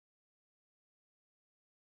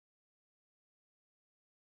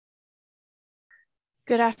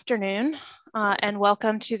Good afternoon, and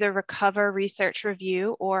welcome to the Recover Research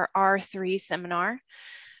Review, or R3 seminar.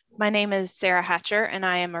 My name is Sarah Hatcher, and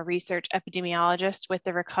I am a research epidemiologist with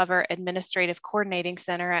the Recover Administrative Coordinating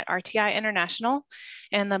Center at RTI International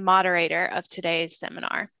and the moderator of today's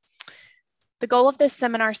seminar. The goal of this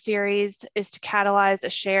seminar series is to catalyze a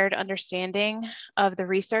shared understanding of the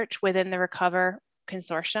research within the Recover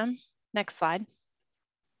Consortium. Next slide.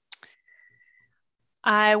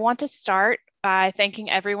 I want to start by thanking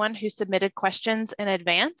everyone who submitted questions in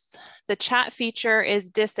advance. The chat feature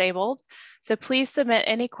is disabled, so please submit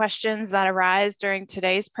any questions that arise during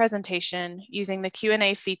today's presentation using the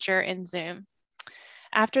Q&A feature in Zoom.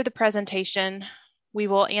 After the presentation, we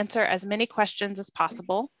will answer as many questions as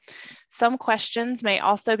possible. Some questions may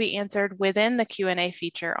also be answered within the Q&A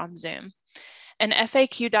feature on Zoom. An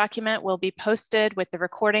FAQ document will be posted with the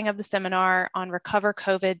recording of the seminar on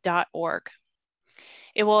recovercovid.org.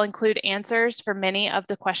 It will include answers for many of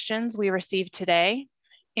the questions we received today,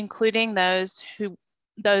 including those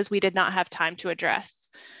we did not have time to address.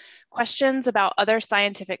 Questions about other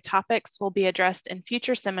scientific topics will be addressed in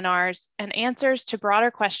future seminars, and answers to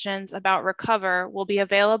broader questions about Recover will be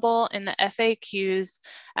available in the FAQs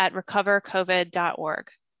at recovercovid.org.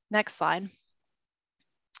 Next slide.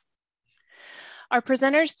 Our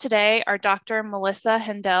presenters today are Dr. Melissa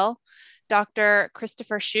Haendel, Dr.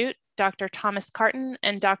 Christopher Chute, Dr. Thomas Carton,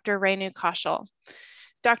 and Dr. Rainu Kaushal.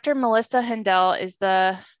 Dr. Melissa Haendel is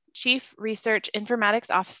the Chief Research Informatics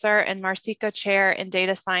Officer and Marsica Chair in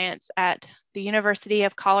Data Science at the University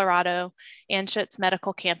of Colorado Anschutz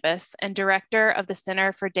Medical Campus and Director of the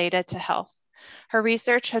Center for Data to Health. Her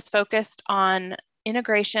research has focused on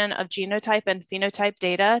integration of genotype and phenotype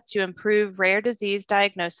data to improve rare disease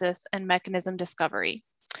diagnosis and mechanism discovery.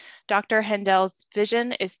 Dr. Haendel's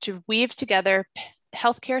vision is to weave together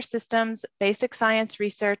healthcare systems, basic science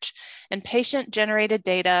research, and patient-generated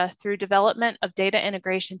data through development of data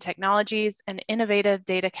integration technologies and innovative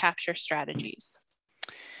data capture strategies.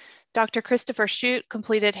 Dr. Christopher Chute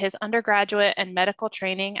completed his undergraduate and medical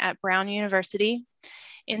training at Brown University,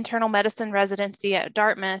 internal medicine residency at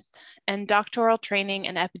Dartmouth, and doctoral training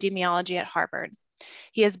in epidemiology at Harvard.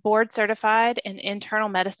 He is board certified in internal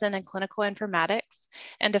medicine and clinical informatics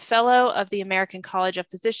and a fellow of the American College of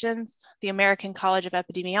Physicians, the American College of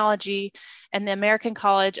Epidemiology, and the American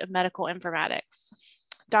College of Medical Informatics.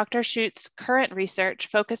 Dr. Chute's current research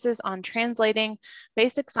focuses on translating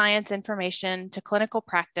basic science information to clinical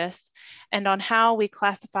practice and on how we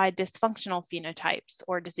classify dysfunctional phenotypes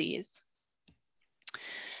or disease.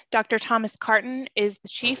 Dr. Thomas Carton is the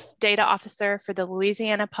Chief Data Officer for the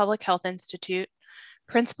Louisiana Public Health Institute,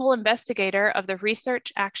 Principal Investigator of the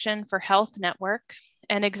Research Action for Health Network,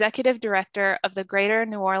 and Executive Director of the Greater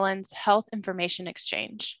New Orleans Health Information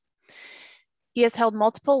Exchange. He has held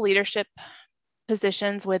multiple leadership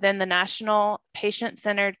positions within the National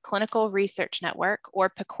Patient-Centered Clinical Research Network, or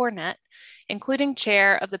PCORNet, including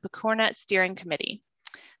Chair of the PCORNet Steering Committee.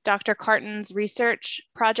 Dr. Carton's research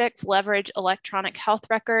projects leverage electronic health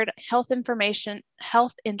record, health information,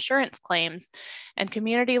 health insurance claims, and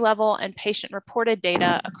community-level and patient-reported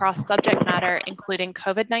data across subject matter, including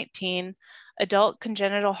COVID-19, adult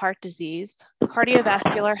congenital heart disease,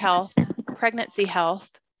 cardiovascular health, pregnancy health,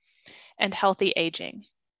 and healthy aging.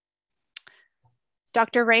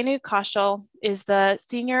 Dr. Rainu Kaushal is the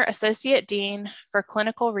Senior Associate Dean for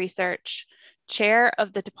Clinical Research, Chair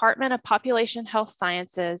of the Department of Population Health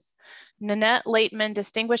Sciences, Nanette Laitman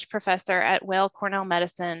Distinguished Professor at Weill Cornell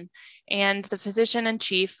Medicine, and the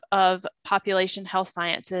Physician-in-Chief of Population Health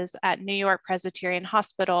Sciences at New York-Presbyterian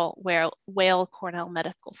Hospital, Weill Cornell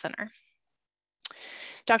Medical Center.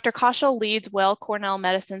 Dr. Kaushal leads Weill Cornell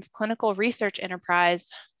Medicine's clinical research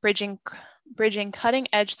enterprise, bridging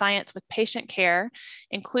cutting-edge science with patient care,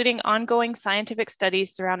 including ongoing scientific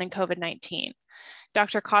studies surrounding COVID-19.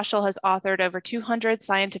 Dr. Kaushal has authored over 200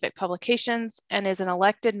 scientific publications and is an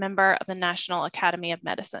elected member of the National Academy of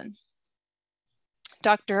Medicine.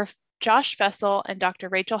 Dr. Josh Fessel and Dr.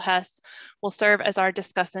 Rachel Hess will serve as our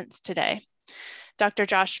discussants today. Dr.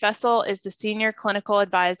 Josh Fessel is the Senior Clinical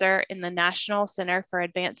Advisor in the National Center for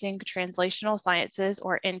Advancing Translational Sciences,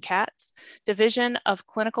 or NCATS, Division of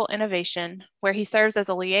Clinical Innovation, where he serves as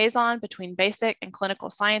a liaison between basic and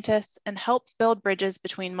clinical scientists and helps build bridges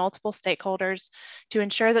between multiple stakeholders to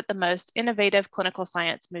ensure that the most innovative clinical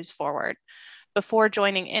science moves forward. Before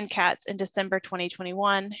joining NCATS in December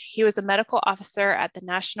 2021, he was a medical officer at the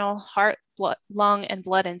National Heart, Lung, and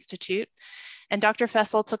Blood Institute and Dr.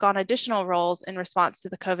 Fessel took on additional roles in response to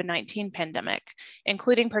the COVID-19 pandemic,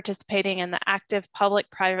 including participating in the active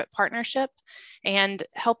public-private partnership and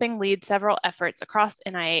helping lead several efforts across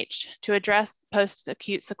NIH to address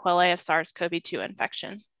post-acute sequelae of SARS-CoV-2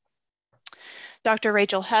 infection. Dr.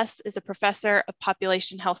 Rachel Hess is a professor of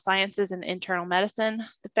population health sciences and internal medicine,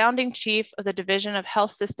 the founding chief of the Division of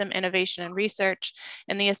Health System Innovation and Research,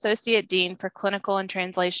 and the associate dean for clinical and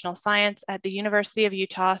translational science at the University of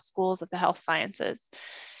Utah Schools of the Health Sciences.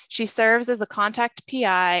 She serves as the contact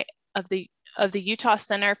PI of the Utah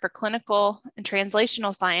Center for Clinical and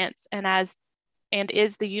Translational Science and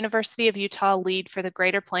is the University of Utah lead for the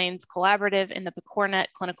Greater Plains Collaborative in the PCORNet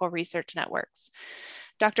Clinical Research Networks.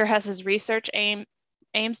 Dr. Hess's research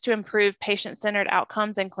aims to improve patient-centered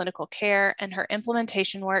outcomes in clinical care, and her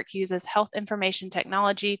implementation work uses health information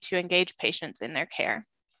technology to engage patients in their care.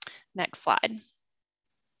 Next slide.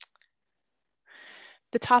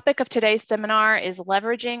 The topic of today's seminar is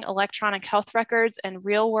leveraging electronic health records and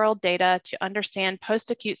real-world data to understand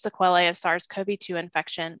post-acute sequelae of SARS-CoV-2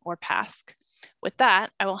 infection, or PASC. With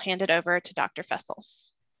that, I will hand it over to Dr. Fessel.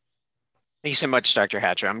 Thank you so much, Dr.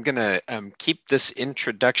 Hatcher. I'm going to keep this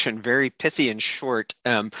introduction very pithy and short.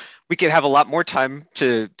 We could have a lot more time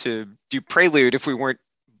to do prelude if we weren't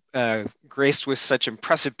graced with such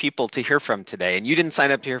impressive people to hear from today. And you didn't sign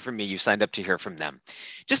up to hear from me, you signed up to hear from them.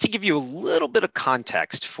 Just to give you a little bit of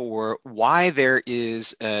context for why there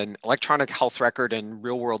is an electronic health record and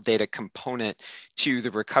real-world data component to the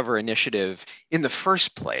Recover initiative in the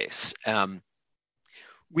first place.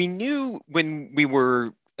 We knew when we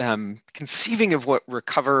were conceiving of what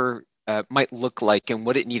Recover might look like and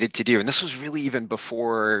what it needed to do. And this was really even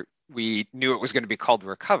before we knew it was going to be called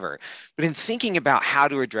Recover. But in thinking about how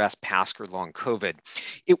to address PASC or long COVID,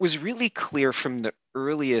 it was really clear from the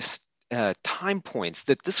earliest time points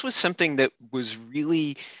that this was something that was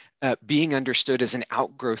really being understood as an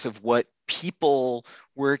outgrowth of what people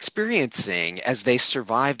were experiencing as they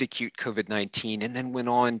survived acute COVID-19 and then went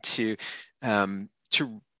on to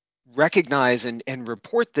recognize and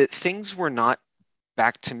report that things were not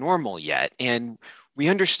back to normal yet. And we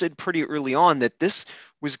understood pretty early on that this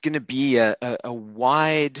was going to be a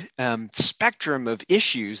wide spectrum of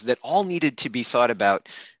issues that all needed to be thought about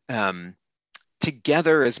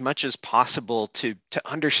together as much as possible to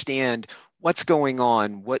understand what's going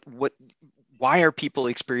on, why are people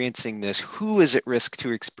experiencing this, who is at risk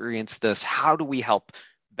to experience this, how do we help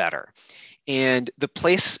better? And the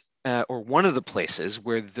place or one of the places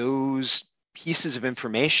where those pieces of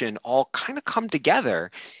information all kind of come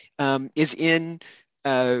together is in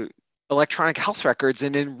electronic health records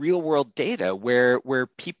and in real world data where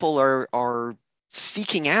people are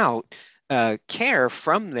seeking out care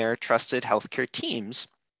from their trusted healthcare teams.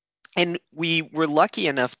 And we were lucky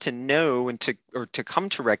enough to know and to come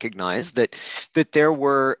to recognize that there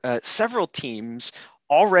were several teams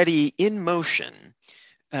already in motion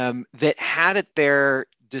that had at their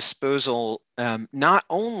disposal not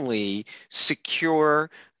only secure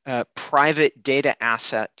private data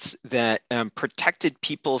assets that protected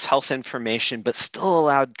people's health information but still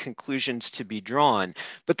allowed conclusions to be drawn,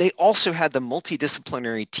 but they also had the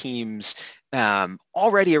multidisciplinary teams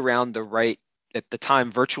already around the right at the time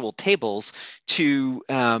virtual tables to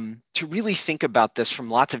really think about this from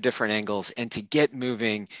lots of different angles and to get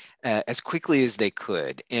moving as quickly as they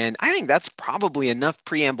could. And I think that's probably enough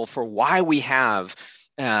preamble for why we have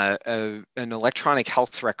an electronic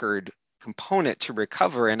health record component to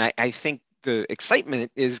Recover. And I think the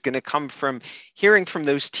excitement is going to come from hearing from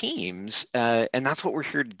those teams. And that's what we're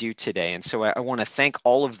here to do today. And so I want to thank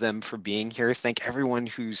all of them for being here. Thank everyone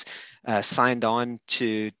who's signed on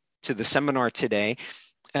to the seminar today.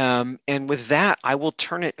 And with that, I will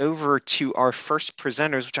turn it over to our first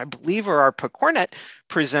presenters, which I believe are our PCORNet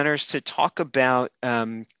presenters, to talk about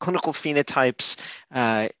clinical phenotypes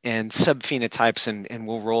and subphenotypes, and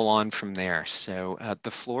we'll roll on from there. So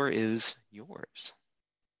the floor is yours.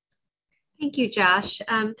 Thank you, Josh.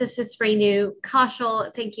 This is Rainu.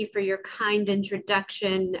 Kaushal, thank you for your kind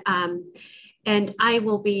introduction. And I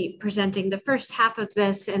will be presenting the first half of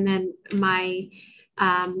this, and then my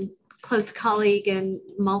close colleague and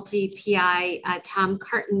multi-PI, Tom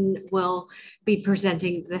Carton, will be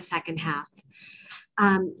presenting the second half.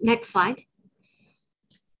 Next slide.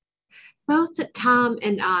 Both Tom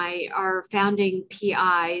and I are founding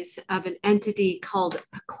PIs of an entity called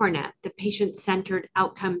PCORNet, the Patient-Centered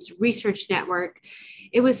Outcomes Research Network.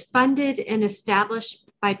 It was funded and established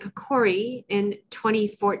by PCORI in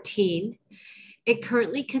 2014. It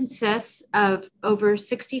currently consists of over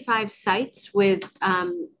 65 sites with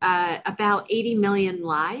about 80 million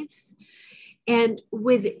lives. And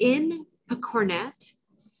within PCORNet,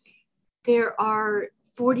 there are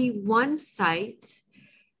 41 sites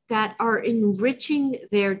that are enriching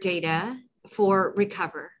their data for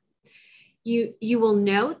Recover. You will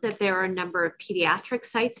note that there are a number of pediatric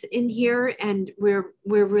sites in here, and we're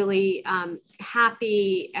really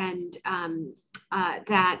happy and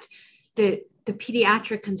that the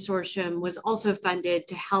pediatric consortium was also funded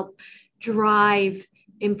to help drive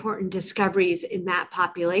important discoveries in that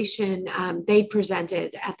population. They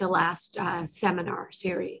presented at the last seminar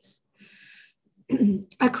series.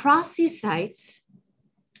 Across these sites,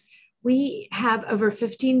 we have over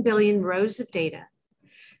 15 billion rows of data.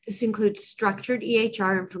 This includes structured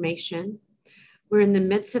EHR information. We're in the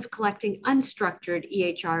midst of collecting unstructured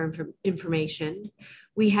EHR information.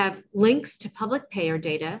 We have links to public payer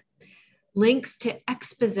data, links to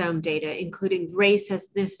exposome data, including race,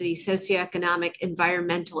 ethnicity, socioeconomic,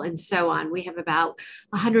 environmental, and so on. We have about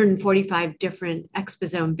 145 different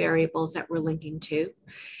exposome variables that we're linking to,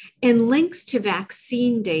 and links to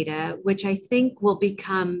vaccine data, which I think will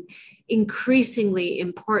become increasingly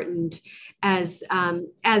important as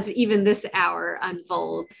even this hour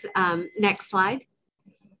unfolds. Next slide.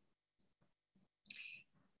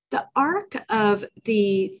 The arc of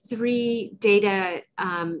the three data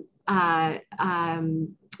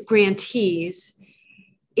grantees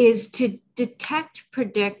is to detect,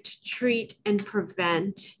 predict, treat, and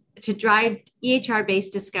prevent, to drive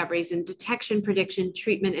EHR-based discoveries in detection, prediction,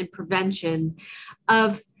 treatment, and prevention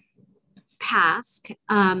of PASC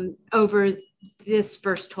over this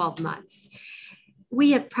first 12 months.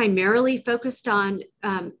 We have primarily focused on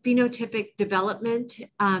phenotypic development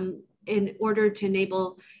in order to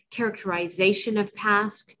enable characterization of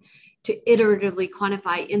PASC, to iteratively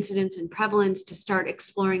quantify incidence and prevalence, to start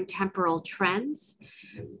exploring temporal trends.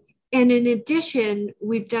 And in addition,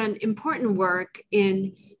 we've done important work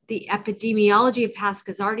in the epidemiology of PASC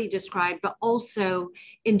as already described, but also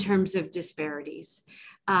in terms of disparities,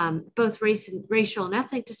 both racial and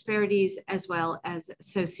ethnic disparities, as well as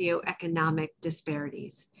socioeconomic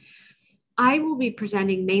disparities. I will be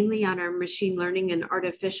presenting mainly on our machine learning and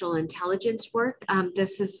artificial intelligence work.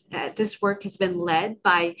 This work has been led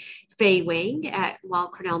by Fei Wang at Weill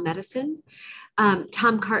Cornell Medicine.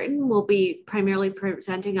 Tom Carton will be primarily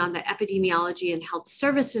presenting on the epidemiology and health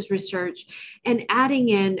services research and adding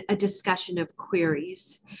in a discussion of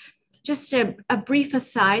queries. Just a brief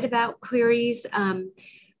aside about queries.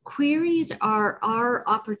 Queries are our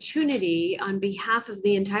opportunity on behalf of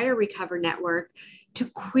the entire Recover network to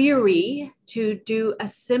query, to do a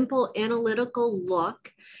simple analytical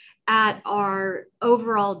look at our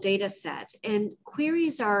overall data set. And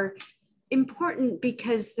queries are important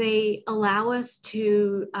because they allow us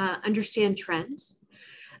to understand trends.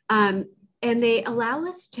 And they allow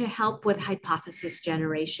us to help with hypothesis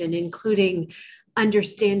generation, including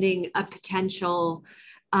understanding a potential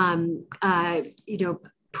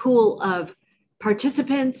pool of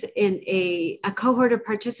participants in a cohort of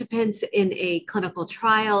participants in a clinical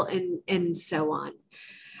trial, and so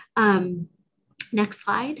on. Next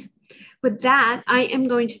slide. With that, I am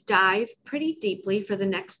going to dive pretty deeply for the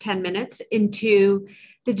next 10 minutes into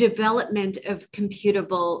the development of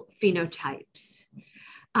computable phenotypes.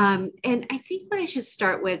 And I think what I should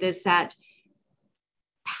start with is that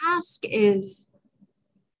PASC is,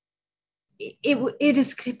 it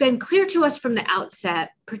has been clear to us from the outset,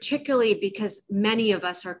 particularly because many of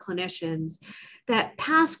us are clinicians, that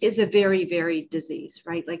PASC is a very varied disease,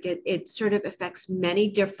 right? Like it sort of affects many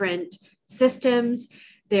different systems.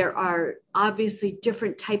 There are obviously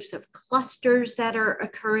different types of clusters that are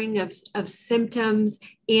occurring of symptoms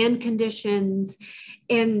and conditions.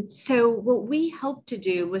 And so what we hoped to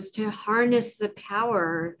do was to harness the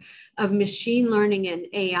power of machine learning and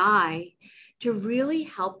AI to really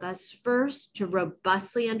help us first to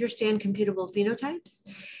robustly understand computable phenotypes,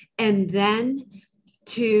 and then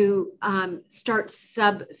to start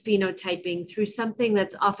sub-phenotyping through something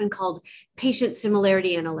that's often called patient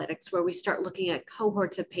similarity analytics, where we start looking at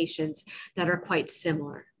cohorts of patients that are quite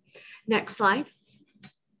similar. Next slide.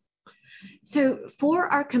 So for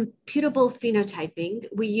our computable phenotyping,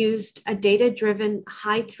 we used a data-driven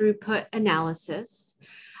high throughput analysis.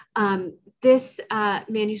 This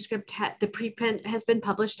manuscript, the preprint has been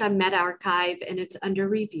published on medRxiv and it's under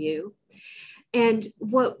review. And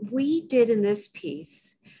what we did in this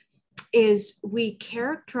piece is we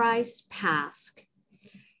characterized PASC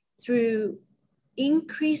through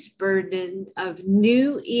increased burden of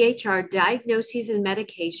new EHR diagnoses and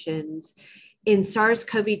medications in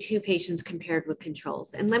SARS-CoV-2 patients compared with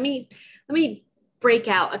controls. And let me break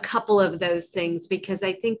out a couple of those things, because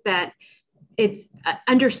I think that it's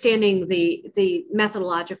understanding the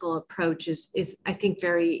methodological approach is I think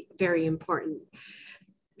very, very important.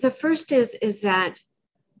 The first is that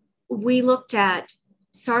we looked at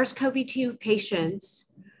SARS-CoV-2 patients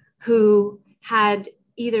who had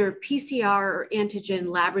either PCR or antigen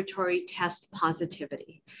laboratory test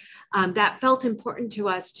positivity. That felt important to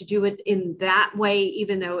us to do it in that way,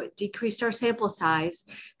 even though it decreased our sample size,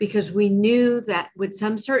 because we knew that with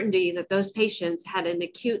some certainty that those patients had an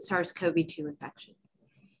acute SARS-CoV-2 infection.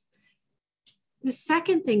 The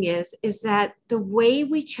second thing is that the way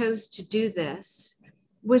we chose to do this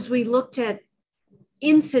was we looked at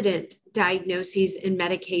incident diagnoses and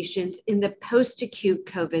medications in the post-acute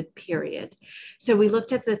COVID period. So we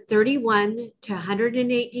looked at the 31 to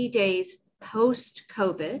 180 days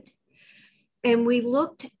post-COVID, and we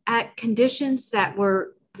looked at conditions that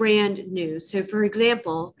were brand new. So for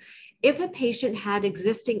example, if a patient had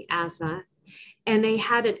existing asthma and they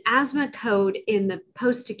had an asthma code in the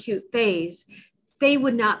post-acute phase, they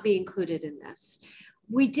would not be included in this.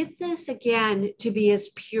 We did this again to be as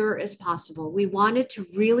pure as possible. We wanted to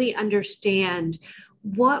really understand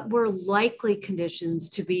what were likely conditions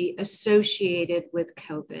to be associated with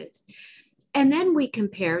COVID. And then we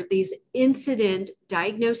compared these incident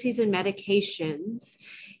diagnoses and medications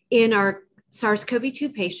in our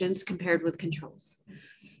SARS-CoV-2 patients compared with controls.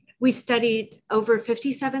 We studied over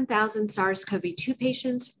 57,000 SARS-CoV-2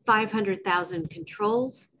 patients, 500,000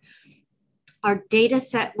 controls. Our data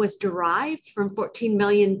set was derived from 14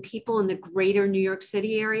 million people in the greater New York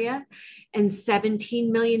City area and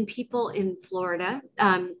 17 million people in Florida.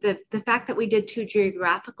 The fact that we did 2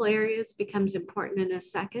 geographical areas becomes important in a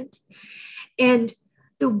second. And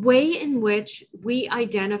the way in which we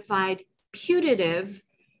identified putative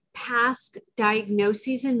PASC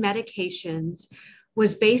diagnoses and medications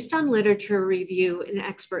was based on literature review and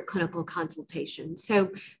expert clinical consultation. So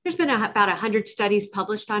there's been about 100 studies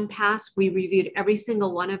published on PASC. We reviewed every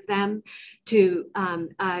single one of them to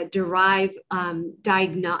derive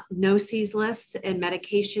diagnoses lists and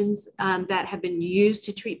medications that have been used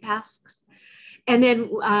to treat PASCs. And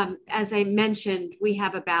then, as I mentioned, we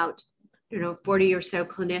have about 40 or so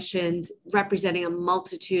clinicians representing a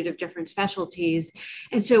multitude of different specialties.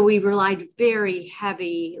 And so we relied very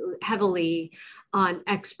heavily on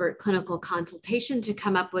expert clinical consultation to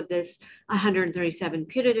come up with this 137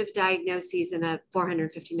 putative diagnoses and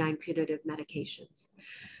 459 putative medications.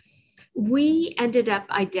 We ended up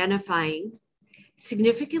identifying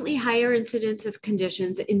significantly higher incidence of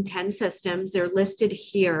conditions in 10 systems. They're listed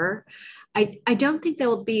here. I don't think that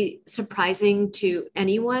will be surprising to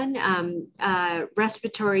anyone.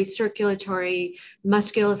 Respiratory, circulatory,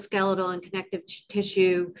 musculoskeletal and connective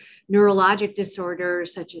tissue, neurologic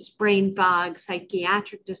disorders such as brain fog,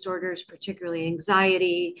 psychiatric disorders, particularly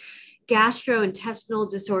anxiety, gastrointestinal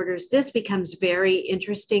disorders. This becomes very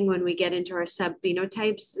interesting when we get into our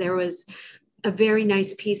subphenotypes. There was a very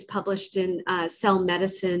nice piece published in Cell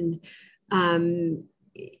Medicine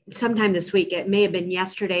sometime this week, it may have been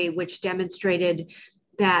yesterday, which demonstrated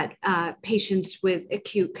that patients with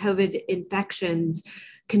acute COVID infections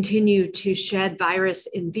continue to shed virus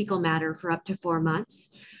in fecal matter for up to 4 months.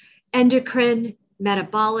 Endocrine,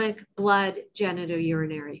 metabolic, blood,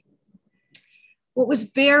 genitourinary. What was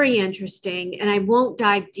very interesting, and I won't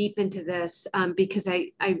dive deep into this because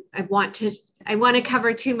I want to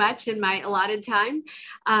cover too much in my allotted time,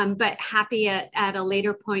 but happy at a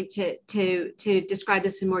later point to describe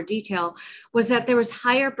this in more detail, was that there was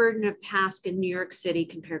higher burden of PASC in New York City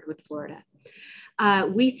compared with Florida.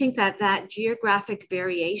 We think that geographic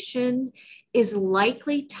variation is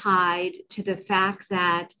likely tied to the fact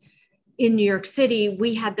that in New York City,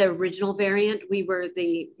 we had the original variant. We were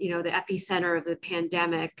the epicenter of the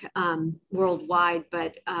pandemic worldwide,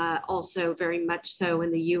 but also very much so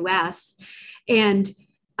in the US. And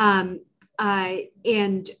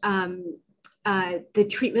the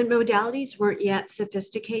treatment modalities weren't yet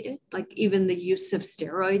sophisticated. Like even the use of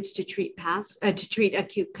steroids to treat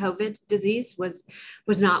acute COVID disease was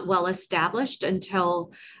not well established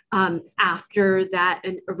until after that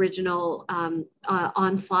original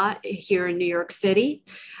onslaught here in New York City.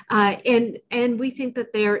 And we think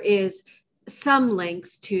that there is some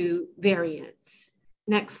links to variants.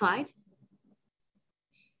 Next slide.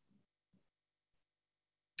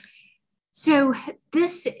 So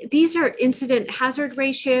these are incident hazard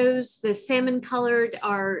ratios. The salmon colored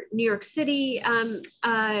are New York City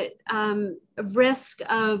risk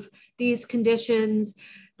of these conditions.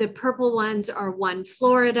 The purple ones are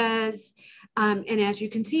Florida's. And as you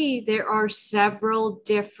can see, there are several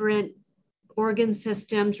different organ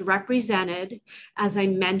systems represented, as I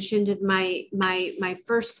mentioned in my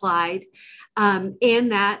first slide,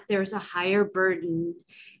 and that there's a higher burden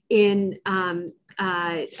in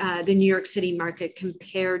the New York City market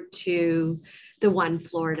compared to the one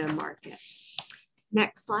Florida market.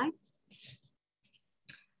 Next slide.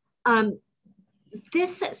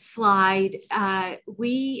 This slide,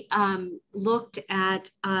 we looked at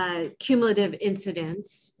cumulative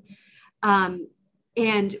incidence,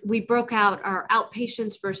 and we broke out our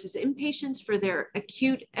outpatients versus inpatients for their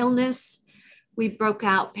acute illness. We broke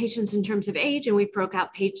out patients in terms of age, and we broke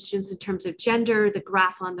out patients in terms of gender. The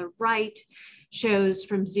graph on the right shows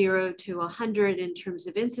from 0 to 100 in terms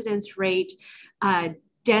of incidence rate,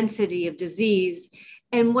 density of disease.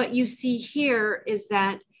 And what you see here is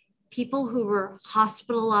that people who were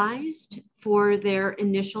hospitalized for their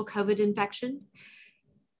initial COVID infection,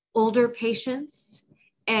 older patients,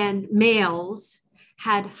 and males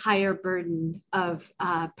had higher burden of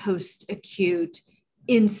post-acute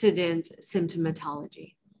incident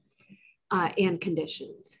symptomatology and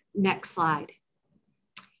conditions. Next slide.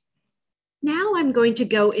 Now I'm going to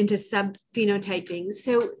go into subphenotyping.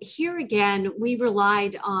 So here again, we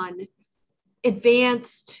relied on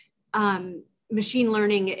advanced machine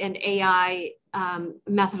learning and AI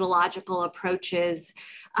methodological approaches.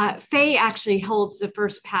 Fay actually holds the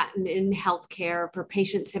first patent in healthcare for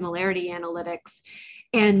patient similarity analytics.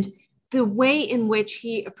 And the way in which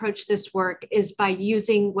he approached this work is by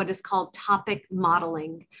using what is called topic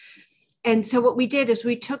modeling. And so what we did is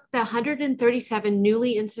we took the 137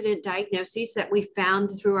 newly incident diagnoses that we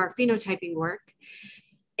found through our phenotyping work,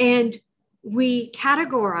 and we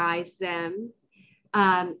categorized them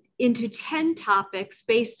into 10 topics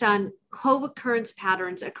based on co-occurrence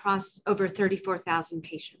patterns across over 34,000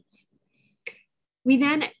 patients. We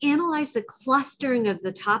then analyzed the clustering of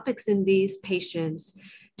the topics in these patients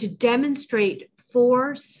to demonstrate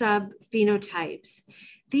 4 subphenotypes.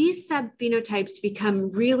 These subphenotypes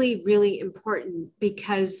become really, really important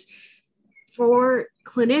because for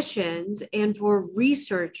clinicians and for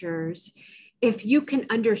researchers, if you can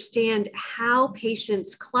understand how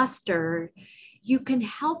patients cluster, you can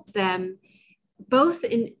help them both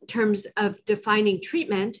in terms of defining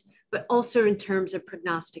treatment, but also in terms of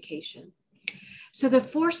prognostication. So the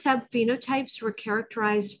 4 subphenotypes were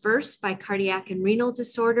characterized first by cardiac and renal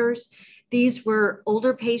disorders. These were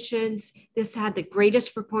older patients. This had the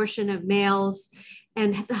greatest proportion of males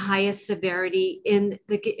and the highest severity in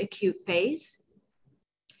the acute phase.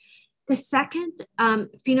 The second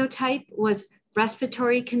phenotype was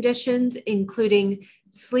respiratory conditions, including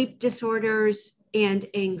sleep disorders and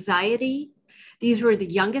anxiety. These were the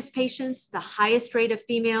youngest patients, the highest rate of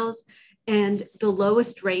females, and the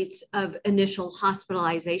lowest rates of initial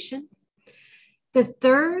hospitalization. The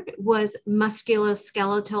third was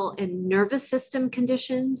musculoskeletal and nervous system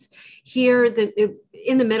conditions. Here,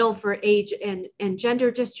 in the middle for age and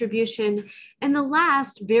gender distribution. And the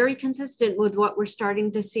last, very consistent with what we're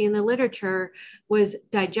starting to see in the literature, was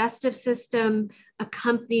digestive system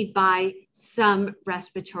accompanied by some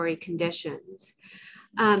respiratory conditions.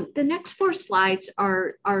 The next 4 slides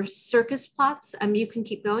are circus plots. You can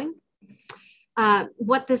keep going.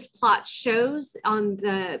 What this plot shows on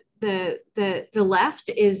the left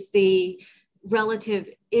is the relative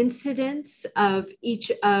incidence of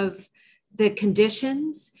each of the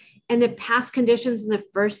conditions, and the past conditions in the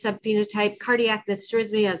first subphenotype: cardiac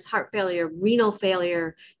dysrhythmias, heart failure, renal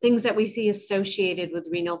failure, things that we see associated with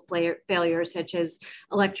renal failure, such as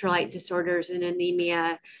electrolyte disorders and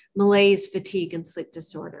anemia, malaise, fatigue, and sleep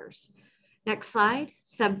disorders. Next slide.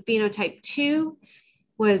 Subphenotype 2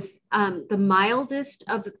 was the mildest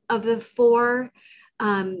of the 4,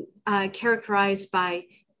 characterized by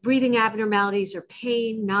breathing abnormalities or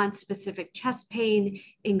pain, non-specific chest pain,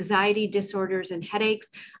 anxiety disorders, and headaches.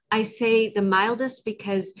 I say the mildest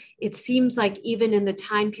because it seems like even in the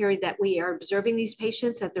time period that we are observing these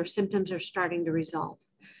patients, that their symptoms are starting to resolve.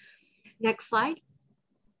 Next slide.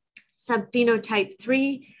 Subphenotype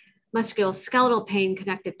 3, musculoskeletal pain,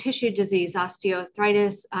 connective tissue disease,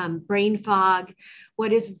 osteoarthritis, brain fog.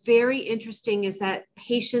 What is very interesting is that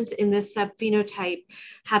patients in this subphenotype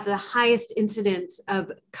have the highest incidence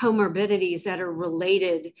of comorbidities that are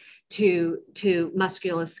related to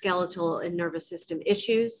musculoskeletal and nervous system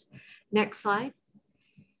issues. Next slide.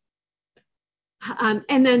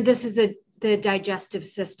 And then this is the digestive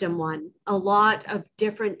system one. A lot of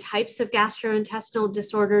different types of gastrointestinal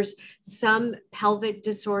disorders, some pelvic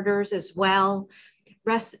disorders as well,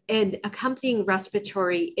 and accompanying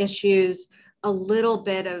respiratory issues, a little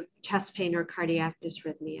bit of chest pain or cardiac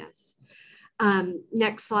dysrhythmias.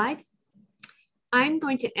 Next slide. I'm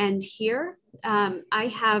going to end here.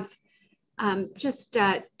 I have just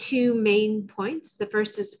 2 main points. The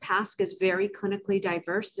first is PASC is very clinically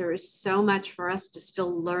diverse. There is so much for us to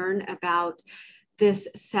still learn about this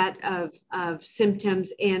set of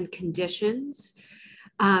symptoms and conditions.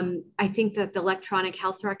 I think that the electronic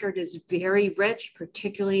health record is very rich,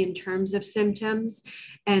 particularly in terms of symptoms,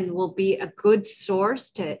 and will be a good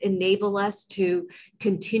source to enable us to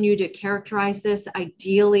continue to characterize this,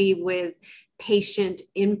 ideally with patient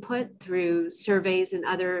input through surveys and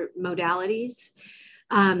other modalities.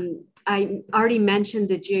 I already mentioned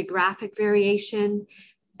the geographic variation.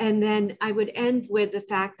 And then I would end with the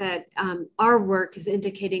fact that our work is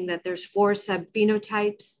indicating that there's 4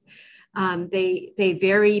 subphenotypes. They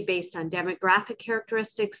vary based on demographic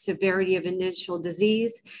characteristics, severity of initial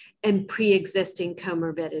disease, and pre-existing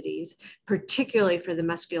comorbidities, particularly for the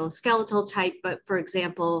musculoskeletal type. But for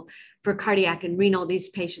example, for cardiac and renal, these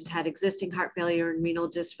patients had existing heart failure and renal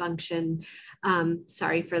dysfunction.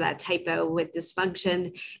 Sorry for that typo with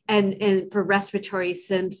dysfunction. And for respiratory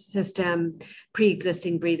system,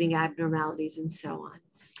 pre-existing breathing abnormalities, and so on.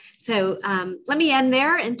 So let me end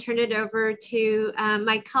there and turn it over to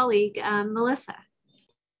my colleague, Melissa.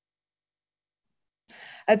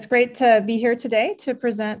 It's great to be here today to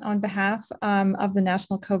present on behalf of the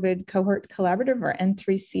National COVID Cohort Collaborative, or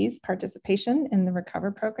N3C's participation in the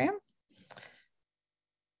RECOVER program.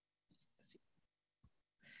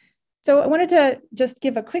 So I wanted to just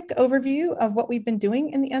give a quick overview of what we've been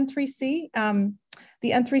doing in the N3C. The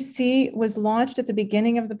N3C was launched at the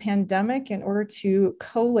beginning of the pandemic in order to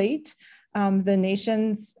collate the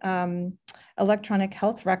nation's electronic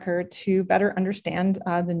health record to better understand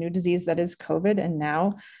the new disease that is COVID, and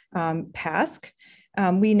now PASC.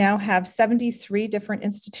 We now have 73 different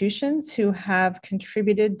institutions who have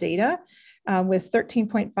contributed data with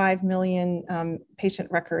 13.5 million patient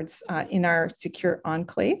records in our secure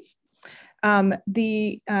enclave.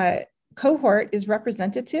 The cohort is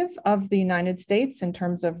representative of the United States in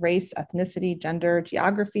terms of race, ethnicity, gender,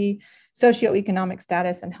 geography, socioeconomic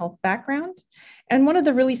status, and health background. And one of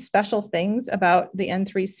the really special things about the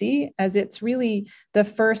N3C is it's really the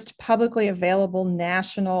first publicly available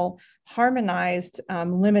national harmonized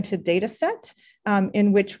limited data set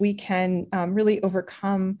in which we can really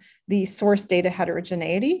overcome the source data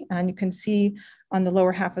heterogeneity. And you can see on the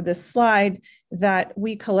lower half of this slide that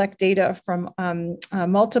we collect data from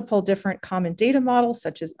multiple different common data models,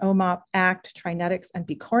 such as OMOP, ACT, Trinetics, and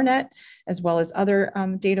BCornet, as well as other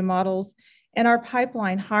data models. And our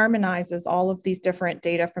pipeline harmonizes all of these different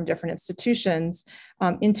data from different institutions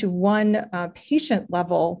into one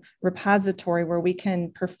patient-level repository where we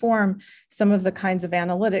can perform some of the kinds of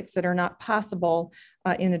analytics that are not possible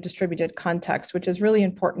in a distributed context, which is really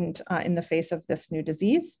important in the face of this new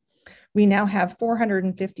disease. We now have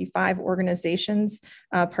 455 organizations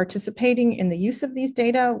participating in the use of these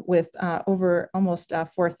data with over almost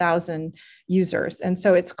 4,000 users. And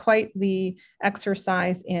so it's quite the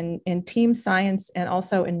exercise in team science and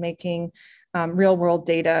also in making real world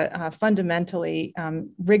data fundamentally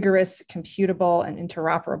rigorous, computable, and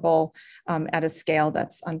interoperable at a scale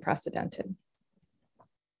that's unprecedented.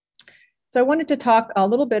 So I wanted to talk a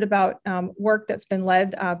little bit about work that's been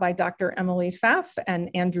led by Dr. Emily Pfaff and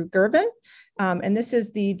Andrew Gervin. And this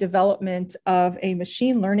is the development of a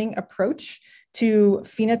machine learning approach to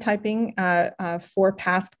phenotyping for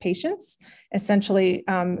PASC patients, essentially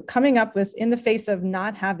coming up with, in the face of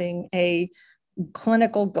not having a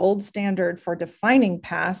clinical gold standard for defining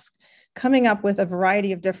PASC, coming up with a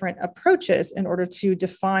variety of different approaches in order to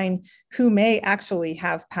define who may actually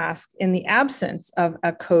have PASC in the absence of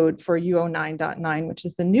a code for U09.9, which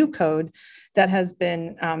is the new code that has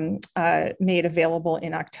been made available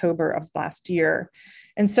in October of last year.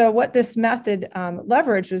 And so what this method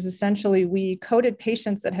leveraged was essentially we coded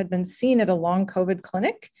patients that had been seen at a long COVID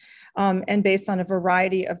clinic, and based on a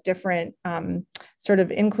variety of different sort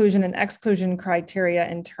of inclusion and exclusion criteria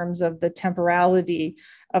in terms of the temporality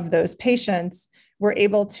of those patients, we're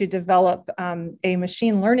able to develop a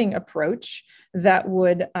machine learning approach that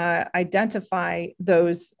would identify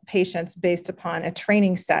those patients based upon a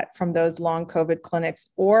training set from those long COVID clinics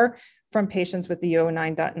or from patients with the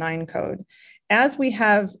U09.9 code. As we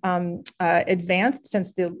have advanced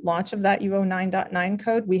since the launch of that U09.9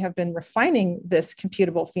 code, we have been refining this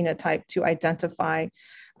computable phenotype to identify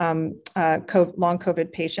long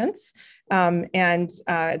COVID patients. And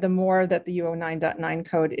the more that the U09.9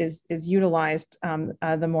 code is utilized,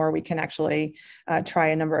 the more we can actually try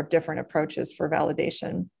a number of different approaches for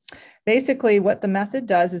validation. Basically, what the method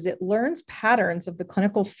does is it learns patterns of the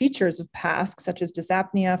clinical features of PASC, such as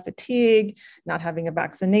dyspnea, fatigue, not having a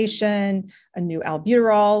vaccination, a new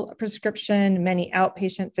albuterol prescription, many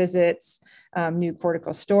outpatient visits, new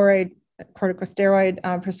corticosteroid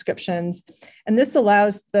corticosteroid prescriptions. And this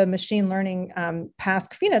allows the machine learning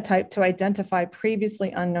PASC phenotype to identify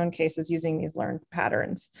previously unknown cases using these learned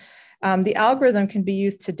patterns. The algorithm can be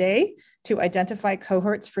used today to identify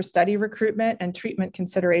cohorts for study recruitment and treatment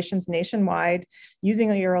considerations nationwide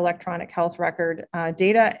using your electronic health record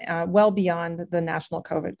data well beyond the National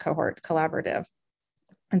COVID Cohort Collaborative.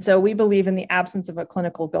 And so we believe, in the absence of a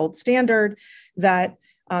clinical gold standard, that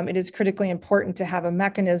it is critically important to have a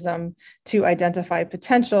mechanism to identify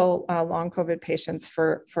potential long COVID patients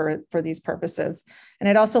for these purposes. And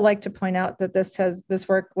I'd also like to point out that this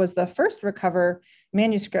work was the first RECOVER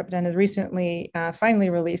manuscript and is recently finally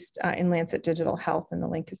released in Lancet Digital Health, and the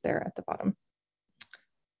link is there at the bottom.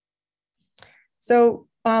 So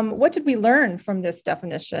what did we learn from this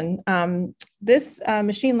definition? This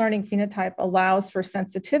machine learning phenotype allows for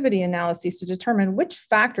sensitivity analyses to determine which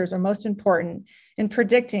factors are most important in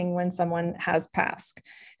predicting when someone has PASC.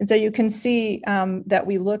 And so you can see that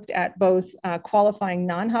we looked at both qualifying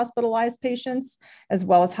non-hospitalized patients as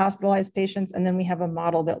well as hospitalized patients, and then we have a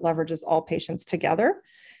model that leverages all patients together.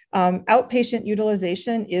 Outpatient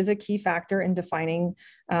utilization is a key factor in defining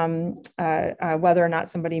whether or not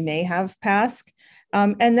somebody may have PASC.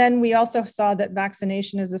 And then we also saw that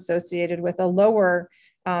vaccination is associated with a lower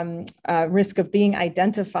risk of being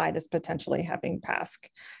identified as potentially having PASC.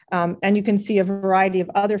 And you can see a variety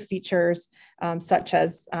of other features such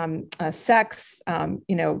as sex,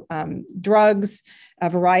 drugs, a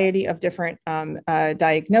variety of different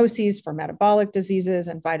diagnoses for metabolic diseases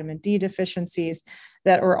and vitamin D deficiencies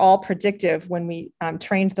that are all predictive when we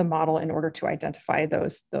trained the model in order to identify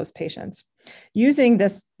those patients. Using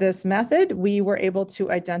this method, we were able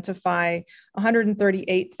to identify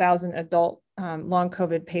 138,000 adult long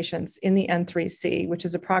COVID patients in the N3C, which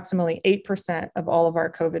is approximately 8% of all of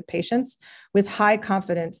our COVID patients, with high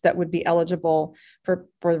confidence that would be eligible for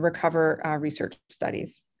the RECOVER research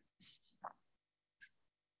studies.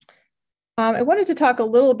 I wanted to talk a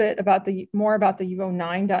little bit more about the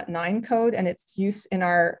U09.9 code and its use in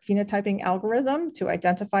our phenotyping algorithm to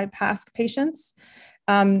identify PASC patients.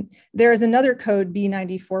 There is another code,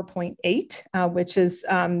 B94.8, which is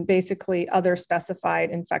basically other specified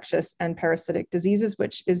infectious and parasitic diseases,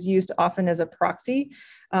 which is used often as a proxy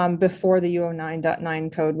before the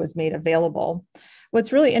U09.9 code was made available.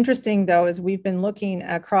 What's really interesting, though, is we've been looking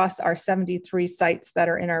across our 73 sites that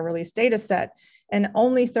are in our release data set, and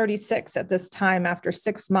only 36 at this time, after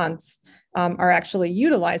 6 months, are actually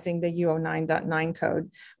utilizing the U09.9 code,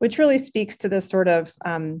 which really speaks to this sort of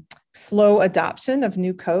slow adoption of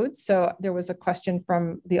new codes. So there was a question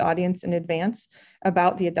from the audience in advance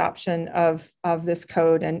about the adoption of this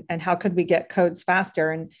code and how could we get codes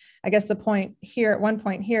faster. And I guess the point here, one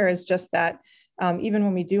point here, is just that even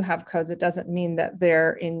when we do have codes, it doesn't mean that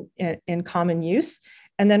they're in common use.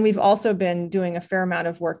 And then we've also been doing a fair amount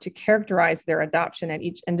of work to characterize their adoption at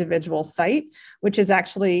each individual site, which is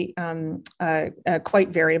actually quite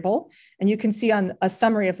variable. And you can see on a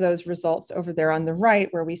summary of those results over there on the right,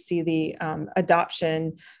 where we see the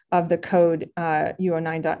adoption of the code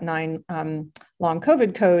U09.9 long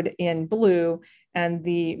COVID code in blue, and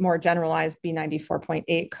the more generalized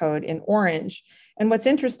B94.8 code in orange. And what's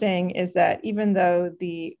interesting is that even though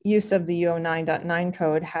the use of the U09.9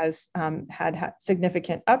 code has had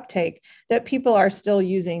significant uptake, that people are still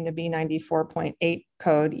using the B94.8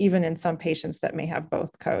 code, even in some patients that may have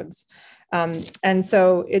both codes. And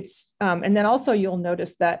so it's, and then also you'll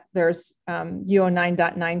notice that there's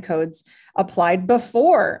U09.9 codes applied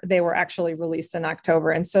before they were actually released in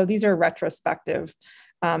October. And so these are retrospective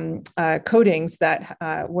codings that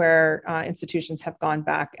where institutions have gone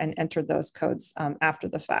back and entered those codes after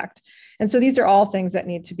the fact. And so these are all things that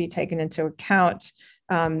need to be taken into account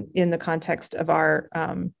in the context of our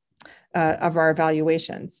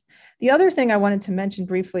evaluations. The other thing I wanted to mention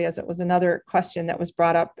briefly, as it was another question that was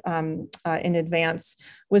brought up in advance,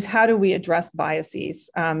 was how do we address biases,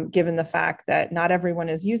 given the fact that not everyone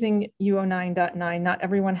is using U09.9, not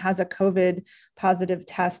everyone has a COVID positive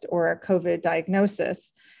test or a COVID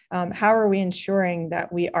diagnosis. How are we ensuring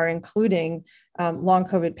that we are including long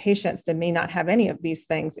COVID patients that may not have any of these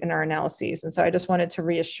things in our analyses? And so I just wanted to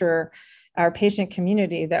reassure our patient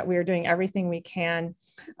community that we are doing everything we can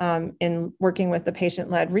in working with the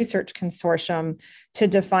Patient-Led Research Consortium to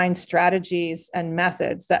define strategies and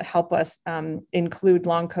methods that help us include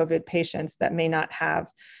long COVID patients that may not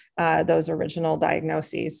have those original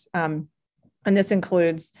diagnoses. And this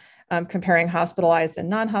includes comparing hospitalized and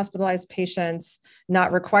non-hospitalized patients,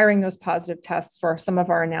 not requiring those positive tests for some of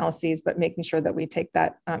our analyses, but making sure that we take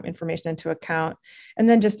that information into account. And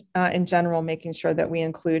then just in general, making sure that we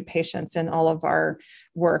include patients in all of our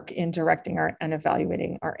work in directing and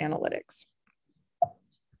evaluating our analytics.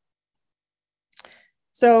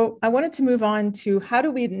 So I wanted to move on to how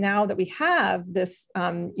do we, now that we have this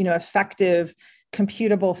effective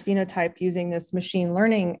computable phenotype using this machine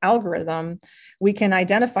learning algorithm, we can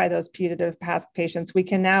identify those putative PASC patients. We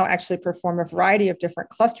can now actually perform a variety of different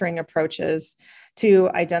clustering approaches to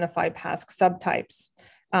identify PASC subtypes.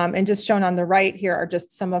 And just shown on the right here are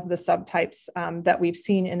just some of the subtypes that we've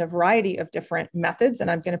seen in a variety of different methods.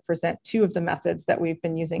 And I'm going to present two of the methods that we've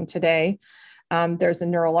been using today. There's a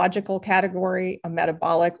neurological category, a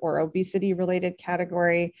metabolic or obesity related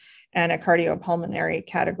category, and a cardiopulmonary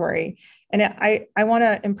category. And I want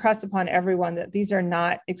to impress upon everyone that these are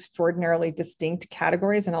not extraordinarily distinct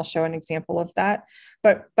categories, and I'll show an example of that,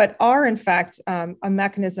 but are in fact a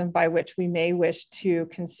mechanism by which we may wish to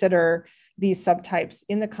consider these subtypes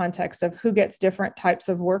in the context of who gets different types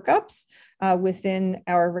of workups within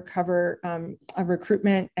our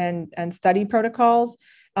recruitment and study protocols,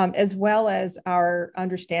 as well as our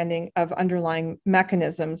understanding of underlying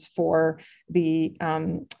mechanisms for the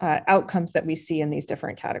outcomes that we see in these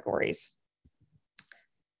different categories.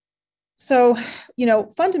 So,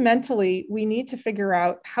 fundamentally, we need to figure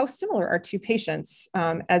out how similar are two patients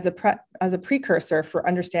as a precursor for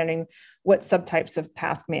understanding what subtypes of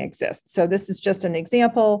PASC may exist. So this is just an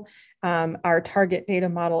example. Our target data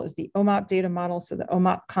model is the OMOP data model. So the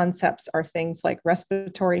OMOP concepts are things like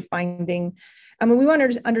respiratory finding. And what we want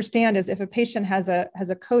to understand is if a patient has a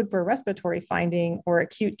code for a respiratory finding or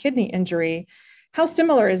acute kidney injury, how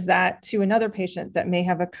similar is that to another patient that may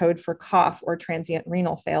have a code for cough or transient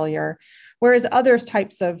renal failure, whereas other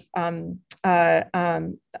types of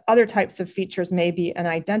features may be an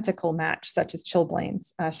identical match, such as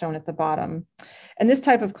chilblains, shown at the bottom. And this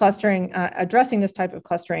type of clustering, addressing this type of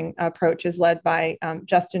clustering approach is led by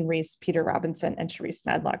Justin Reese, Peter Robinson, and Sharice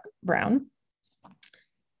Madlock-Brown.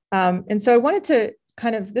 And so I wanted to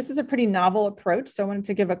this is a pretty novel approach, so I wanted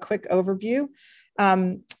to give a quick overview.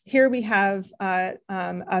 Here we have a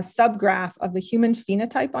subgraph of the human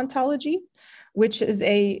phenotype ontology, which is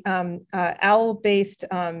a OWL-based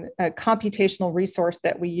computational resource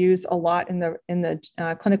that we use a lot in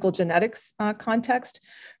the clinical genetics context,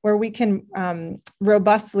 where we can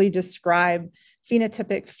robustly describe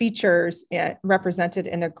phenotypic features represented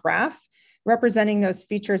in a graph. Representing those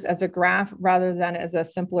features as a graph rather than as a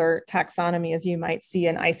simpler taxonomy, as you might see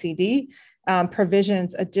in ICD,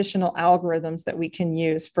 provisions additional algorithms that we can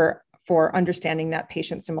use for understanding that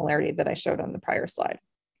patient similarity that I showed on the prior slide.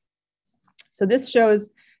 So this shows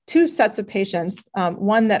two sets of patients,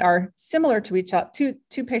 one that are similar to each other,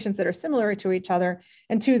 two patients that are similar to each other,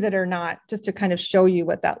 and two that are not, just to kind of show you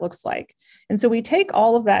what that looks like. And so we take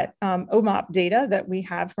all of that OMOP data that we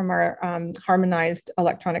have from our harmonized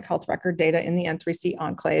electronic health record data in the N3C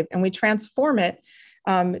enclave, and we transform it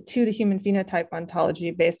to the human phenotype ontology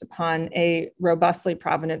based upon a robustly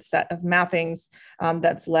provenance set of mappings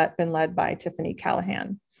that's been led by Tiffany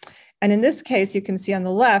Callahan. And in this case, you can see on the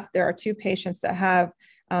left, there are two patients that have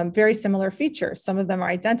very similar features. Some of them are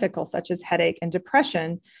identical, such as headache and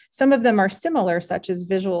depression. Some of them are similar, such as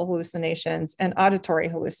visual hallucinations and auditory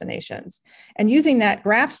hallucinations. And using that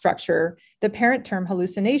graph structure, the parent term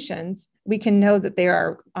hallucinations, we can know that they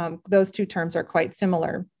are, those two terms are quite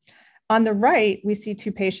similar. On the right, we see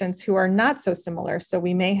two patients who are not so similar. So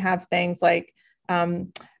we may have things like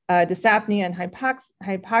dysapnea and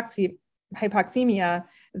hypoxemia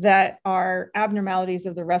that are abnormalities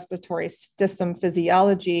of the respiratory system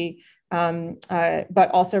physiology, but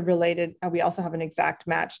also related, we also have an exact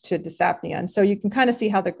match to dysapnea. And so you can kind of see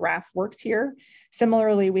how the graph works here.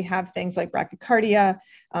 Similarly, we have things like bradycardia,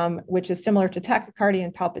 which is similar to tachycardia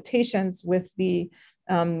and palpitations with the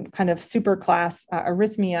kind of superclass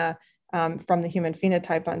arrhythmia from the human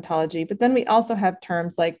phenotype ontology. But then we also have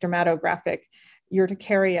terms like dermatographic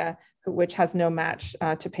urticaria, which has no match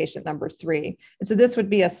to patient number 3. And so this would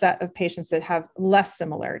be a set of patients that have less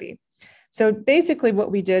similarity. So basically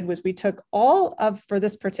what we did was we took for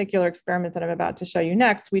this particular experiment that I'm about to show you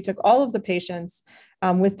next, we took all of the patients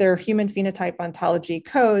with their human phenotype ontology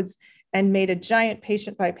codes and made a giant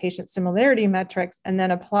patient by patient similarity metrics, and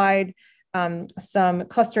then applied some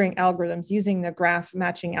clustering algorithms using the graph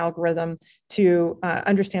matching algorithm to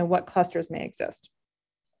understand what clusters may exist.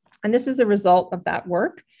 And this is the result of that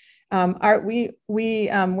work. When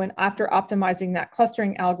after optimizing that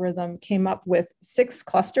clustering algorithm, came up with 6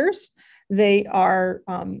 clusters They are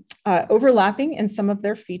overlapping in some of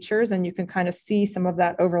their features, and you can kind of see some of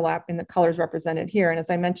that overlap in the colors represented here. And as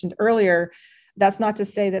I mentioned earlier, that's not to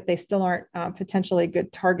say that they still aren't potentially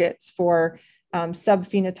good targets for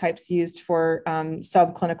subphenotypes used for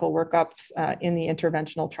subclinical workups in the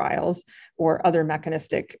interventional trials or other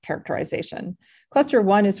mechanistic characterization. Cluster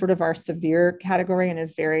 1 is sort of our severe category and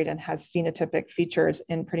is varied and has phenotypic features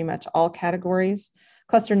in pretty much all categories.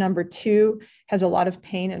 Cluster number 2 has a lot of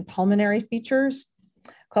pain and pulmonary features.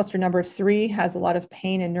 Cluster number 3 has a lot of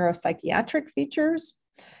pain and neuropsychiatric features.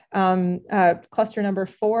 Cluster number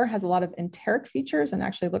 4 has a lot of enteric features and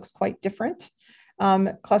actually looks quite different.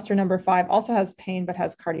 Cluster number 5 also has pain, but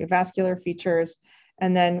has cardiovascular features.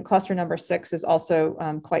 And then cluster number 6 is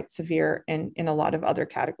also quite severe in a lot of other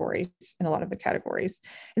categories, in a lot of the categories.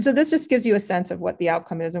 And so this just gives you a sense of what the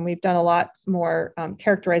outcome is. And we've done a lot more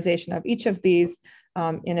characterization of each of these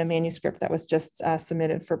in a manuscript that was just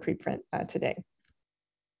submitted for preprint today.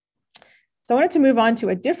 So I wanted to move on to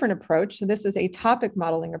a different approach. So this is a topic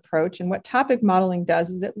modeling approach. And what topic modeling does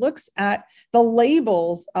is it looks at the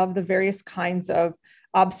labels of the various kinds of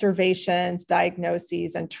observations,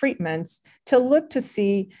 diagnoses, and treatments to look to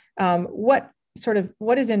see what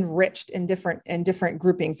is enriched in different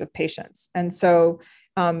groupings of patients. And so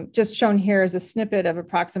just shown here is a snippet of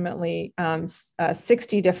approximately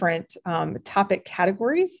 60 different topic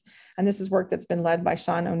categories. And this is work that's been led by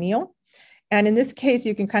Sean O'Neill. And in this case,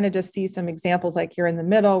 you can kind of just see some examples like here in the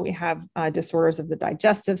middle, we have disorders of the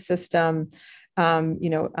digestive system,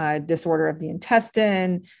 disorder of the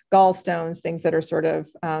intestine, gallstones, things that are sort of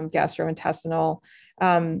gastrointestinal.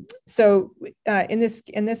 So in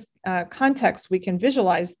this context, we can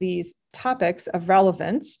visualize these topics of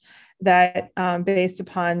relevance that based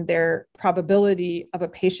upon their probability of a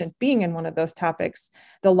patient being in one of those topics,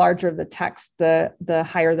 the larger the text, the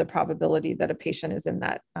higher the probability that a patient is in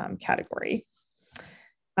that category.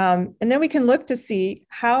 And then we can look to see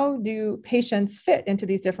how do patients fit into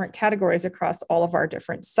these different categories across all of our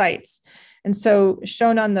different sites. And so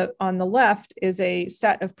shown on the left is a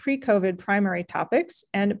set of pre-COVID primary topics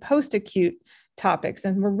and post-acute topics.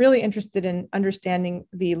 And we're really interested in understanding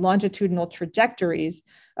the longitudinal trajectories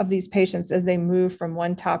of these patients as they move from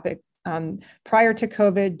one topic prior to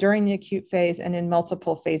COVID, during the acute phase, and in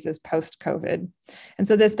multiple phases post-COVID. And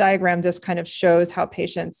so this diagram just kind of shows how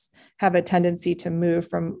patients have a tendency to move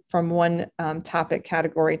from one topic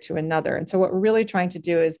category to another. And so what we're really trying to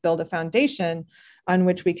do is build a foundation on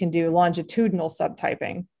which we can do longitudinal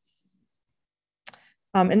subtyping.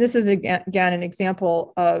 And this is again an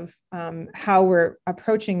example of how we're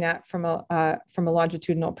approaching that from a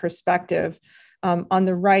longitudinal perspective. On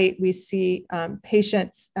the right, we see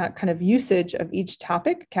patients' kind of usage of each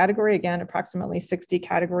topic category. Again, approximately 60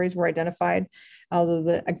 categories were identified, although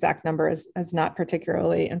the exact number is not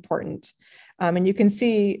particularly important. And you can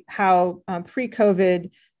see how pre-COVID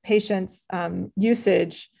patients'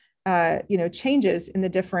 usage changes in the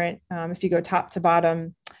different, if you go top to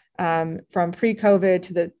bottom, from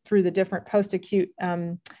pre-COVID through the different post-acute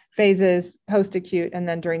phases, post-acute, and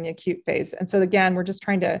then during the acute phase. And so again, we're just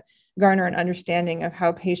trying to garner an understanding of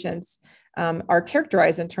how patients are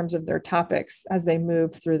characterized in terms of their topics as they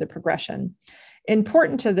move through the progression.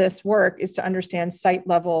 Important to this work is to understand site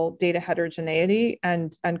level data heterogeneity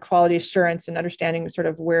and quality assurance and understanding sort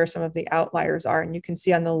of where some of the outliers are. And you can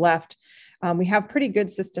see on the left, we have pretty good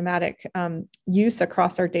systematic use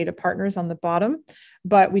across our data partners on the bottom,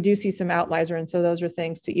 but we do see some outliers. And so those are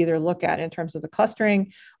things to either look at in terms of the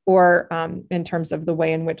clustering or in terms of the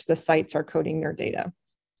way in which the sites are coding their data.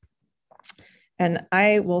 And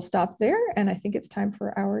I will stop there, and I think it's time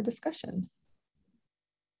for our discussion.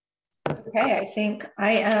 Okay, I think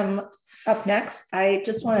I am up next. I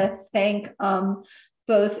just want to thank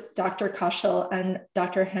both Dr. Kaushal and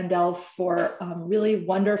Dr. Haendel for really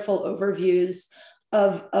wonderful overviews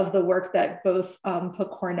of the work that both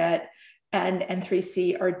PCORNet and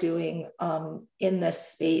N3C are doing in this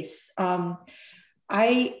space.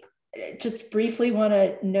 I just briefly want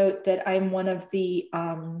to note that I'm one of the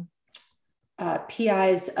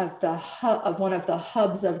PIs of one of the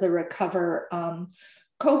hubs of the Recover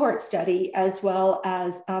cohort study, as well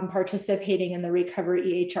as participating in the Recover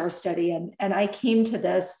EHR study. And I came to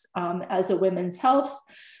this as a women's health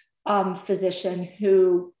physician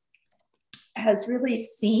who has really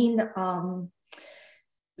seen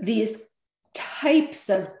these types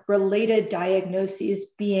of related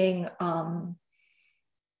diagnoses being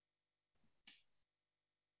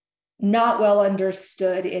not well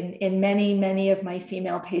understood in many of my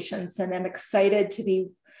female patients. And I'm excited to be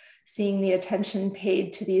seeing the attention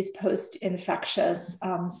paid to these post-infectious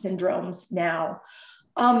syndromes now.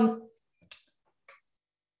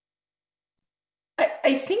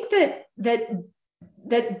 think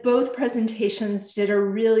that both presentations did a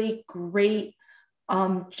really great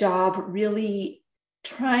job really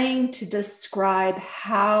trying to describe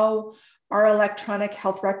how our electronic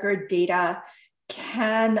health record data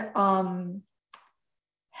can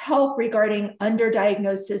help regarding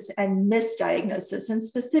underdiagnosis and misdiagnosis, and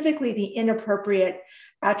specifically the inappropriate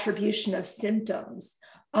attribution of symptoms.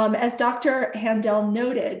 As Dr. Haendel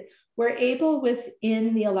noted, we're able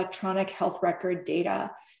within the electronic health record data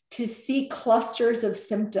to see clusters of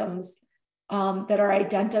symptoms that are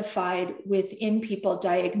identified within people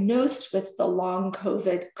diagnosed with the long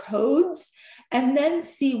COVID codes, and then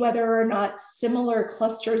see whether or not similar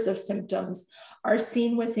clusters of symptoms are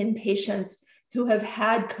seen within patients who have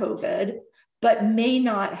had COVID, but may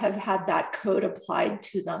not have had that code applied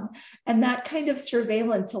to them. And that kind of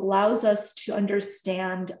surveillance allows us to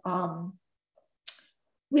understand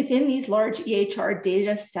within these large EHR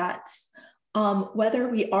data sets, whether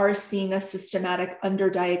we are seeing a systematic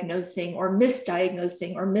underdiagnosing or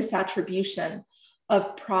misdiagnosing or misattribution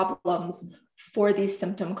of problems for these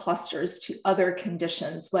symptom clusters to other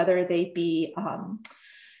conditions, whether they be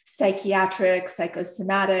psychiatric,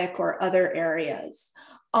 psychosomatic, or other areas.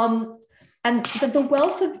 And the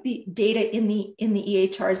wealth of the data in the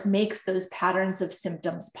EHRs makes those patterns of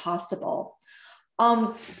symptoms possible.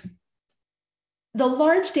 The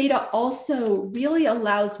large data also really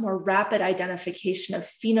allows more rapid identification of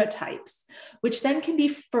phenotypes, which then can be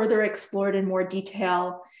further explored in more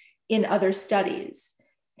detail in other studies.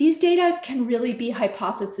 These data can really be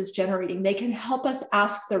hypothesis generating. They can help us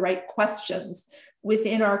ask the right questions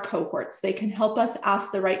within our cohorts. They can help us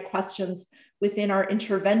ask the right questions within our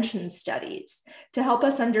intervention studies to help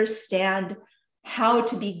us understand how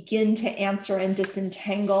to begin to answer and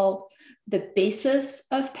disentangle the basis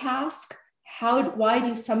of PASC. Why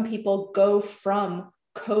do some people go from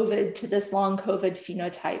COVID to this long COVID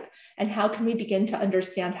phenotype? And how can we begin to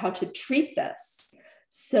understand how to treat this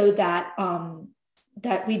so that,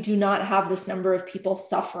 that we do not have this number of people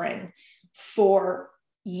suffering for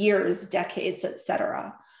years, decades, et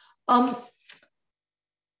cetera.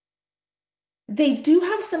 They do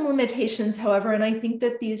have some limitations, however, and I think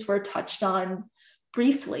that these were touched on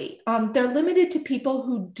briefly. They're limited to people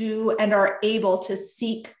who do and are able to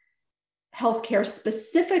seek healthcare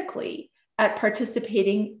specifically at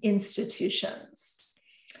participating institutions.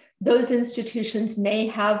 Those institutions may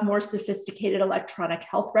have more sophisticated electronic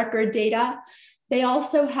health record data. They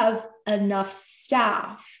also have enough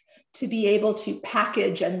staff to be able to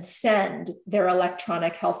package and send their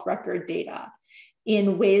electronic health record data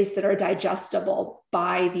in ways that are digestible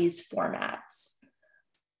by these formats.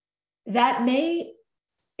 That may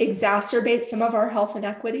exacerbate some of our health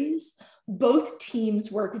inequities. Both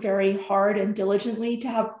teams work very hard and diligently to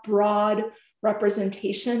have broad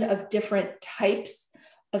representation of different types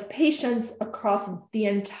of patients across the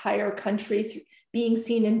entire country being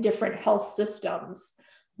seen in different health systems.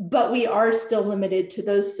 But we are still limited to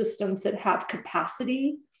those systems that have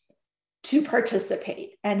capacity to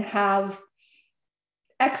participate and have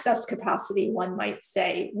excess capacity, one might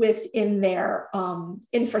say, within their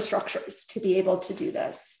infrastructures to be able to do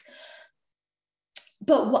this.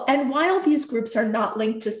 And while these groups are not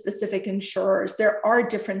linked to specific insurers, there are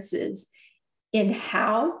differences in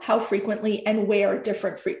how frequently and where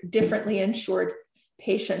differently insured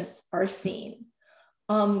patients are seen.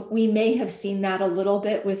 We may have seen that a little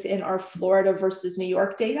bit within our Florida versus New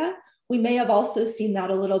York data. We may have also seen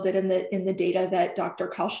that a little bit in the data that Dr.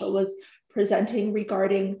 Kaushal was presenting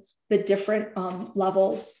regarding the different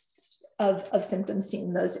levels of symptoms seen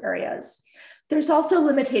in those areas. There's also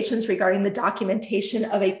limitations regarding the documentation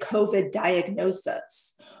of a COVID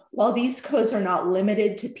diagnosis. While these codes are not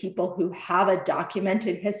limited to people who have a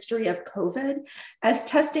documented history of COVID, as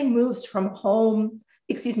testing moves to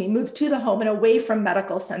the home and away from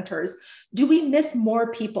medical centers, do we miss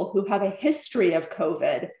more people who have a history of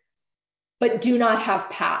COVID, but do not have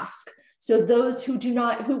PASC? So those who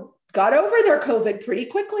got over their COVID pretty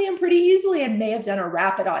quickly and pretty easily and may have done a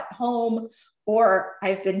rapid at home, or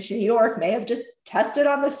I've been to New York, may have just tested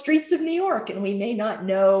on the streets of New York, and we may not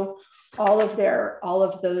know all of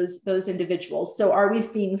those individuals. So are we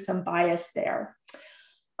seeing some bias there?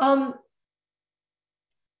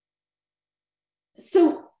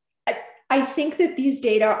 So I think that these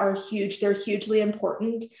data are huge. They're hugely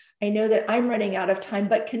important. I know that I'm running out of time,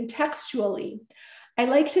 but contextually, I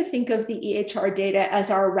like to think of the EHR data as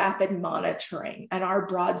our rapid monitoring and our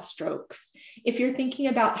broad strokes. If you're thinking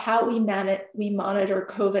about how we monitor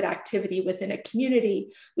COVID activity within a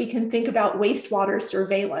community, we can think about wastewater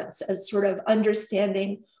surveillance as sort of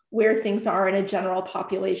understanding where things are in a general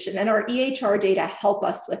population. And our EHR data help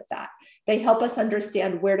us with that. They help us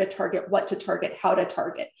understand where to target, what to target, how to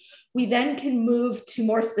target. We then can move to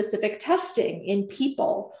more specific testing in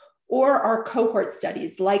people or our cohort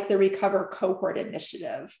studies like the Recover Cohort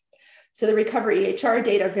Initiative. So the Recover EHR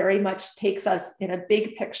data very much takes us in a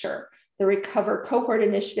big picture. The Recover Cohort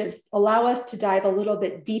Initiatives allow us to dive a little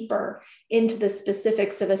bit deeper into the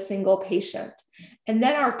specifics of a single patient. And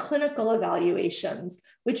then our clinical evaluations,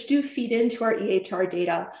 which do feed into our EHR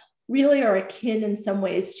data, really are akin in some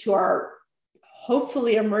ways to our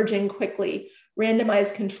hopefully emerging quickly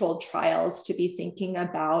randomized controlled trials to be thinking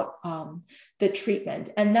about the treatment.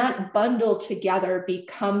 And that bundle together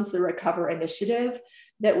becomes the Recover Initiative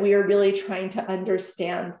that we are really trying to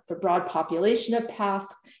understand the broad population of PASC,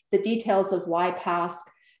 the details of why PASC,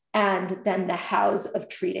 and then the hows of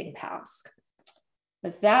treating PASC.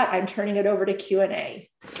 With that, I'm turning it over to Q&A.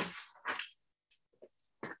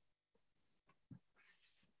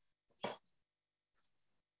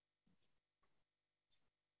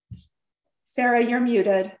 Sarah, you're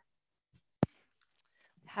muted.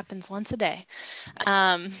 Happens once a day.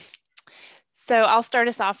 So I'll start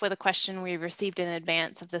us off with a question we received in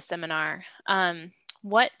advance of the seminar.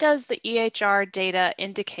 What does the EHR data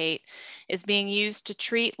indicate is being used to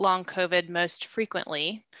treat long COVID most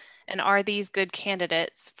frequently? And are these good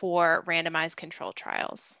candidates for randomized control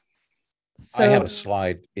trials? I have a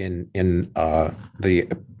slide in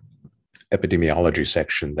the epidemiology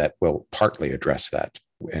section that will partly address that,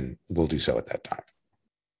 and we'll do so at that time.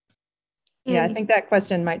 Yeah, I think that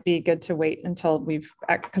question might be good to wait until we've,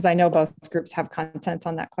 because I know both groups have content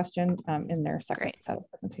on that question in their second set of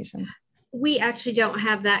presentations. We actually don't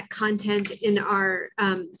have that content in our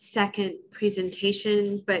second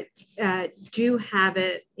presentation, but do have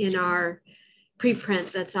it in our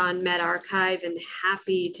preprint that's on medRxiv, and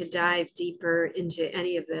happy to dive deeper into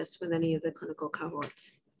any of this with any of the clinical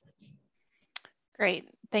cohorts. Great,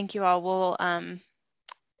 thank you all. We'll,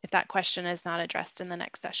 if that question is not addressed in the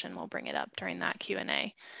next session, we'll bring it up during that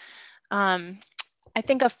Q&A. I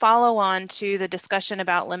think a follow-on to the discussion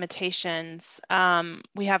about limitations,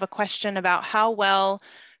 we have a question about how well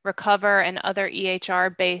Recover and other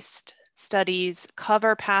EHR-based studies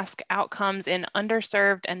cover PASC outcomes in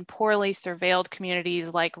underserved and poorly surveilled communities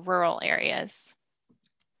like rural areas.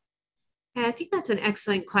 I think that's an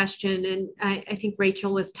excellent question, and I think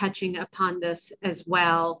Rachel was touching upon this as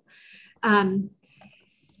well.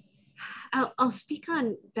 I'll speak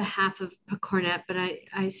on behalf of PCORNet, but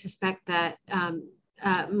I suspect that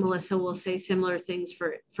Melissa will say similar things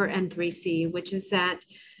for N3C, which is that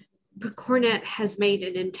PCORNet has made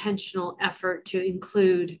an intentional effort to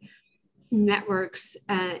include networks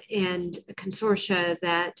and consortia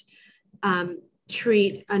that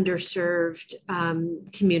treat underserved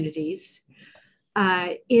communities.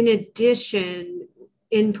 In addition,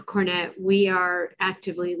 in PCORNet, we are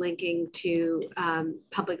actively linking to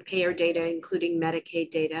public payer data, including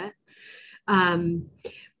Medicaid data.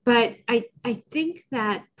 But I think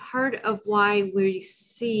that part of why we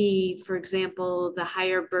see, for example, the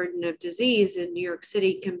higher burden of disease in New York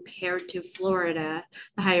City compared to Florida,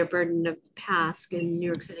 the higher burden of PASC in New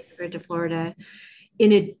York City compared to Florida,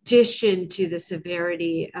 in addition to the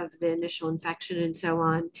severity of the initial infection and so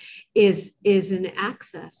on, is an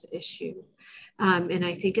access issue. And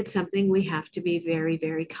I think it's something we have to be very,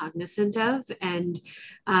 very cognizant of, and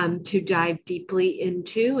to dive deeply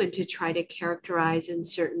into and to try to characterize in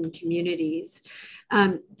certain communities.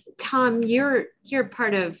 Tom, you're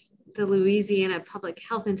part of the Louisiana Public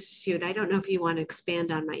Health Institute. I don't know if you want to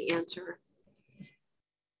expand on my answer.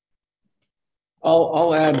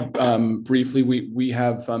 I'll add briefly. We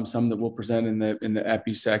have some that we'll present in the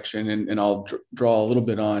epi section, and I'll draw a little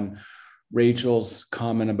bit on Rachel's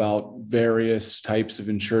comment about various types of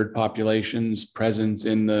insured populations present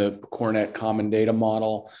in the PCORNet common data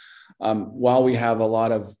model. While we have a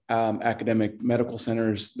lot of academic medical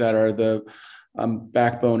centers that are the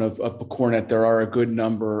backbone of PCORNet, there are a good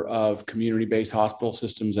number of community-based hospital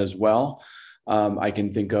systems as well. I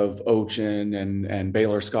can think of Ocean and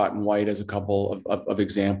Baylor Scott and White as a couple of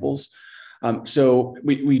examples. So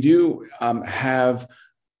we do have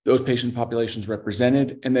those patient populations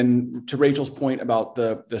represented. And then to Rachel's point about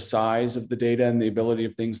the size of the data and the ability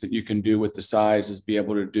of things that you can do with the size is be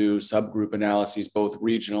able to do subgroup analyses, both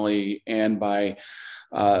regionally and by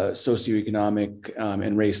socioeconomic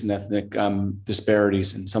and race and ethnic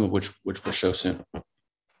disparities, and some of which we'll show soon.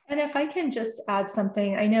 And if I can just add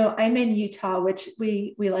something, I know I'm in Utah, which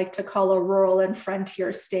we like to call a rural and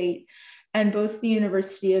frontier state, and both the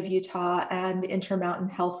University of Utah and Intermountain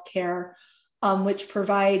Healthcare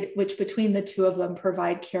which between the two of them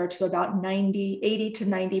provide care to about 80 to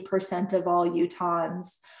 90% of all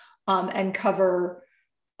Utahns, and cover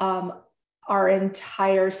our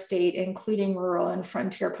entire state, including rural and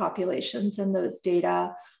frontier populations. And those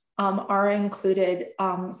data are included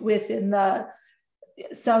within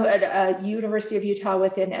University of Utah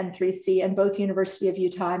within N3C, and both University of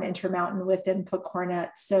Utah and Intermountain within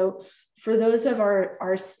PCORNet. So for those of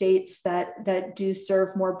our states that do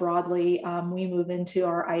serve more broadly, we move into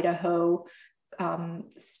our Idaho, Montana,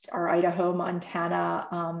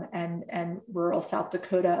 and rural South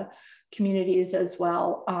Dakota communities as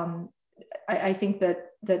well. I think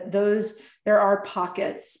that there are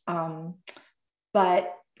pockets,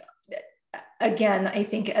 but again, I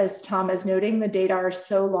think as Tom is noting, the data are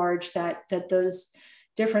so large that those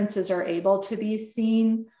differences are able to be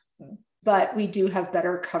seen, but we do have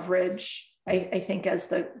better coverage, I think, as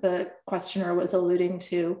the questioner was alluding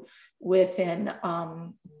to, within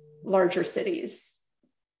larger cities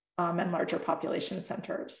and larger population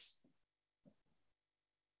centers.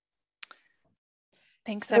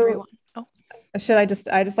 Thanks, everyone. Oh. I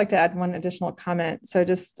just like to add one additional comment. So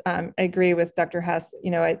just I agree with Dr. Hess.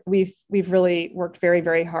 We've really worked very,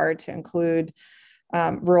 very hard to include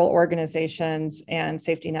rural organizations and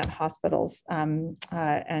safety net hospitals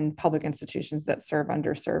and public institutions that serve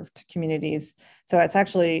underserved communities. So it's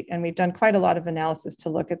actually, and we've done quite a lot of analysis to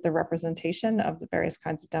look at the representation of the various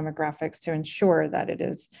kinds of demographics to ensure that it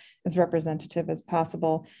is as representative as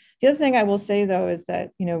possible. The other thing I will say, though, is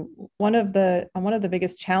that one of the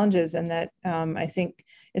biggest challenges, and that I think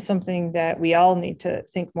is something that we all need to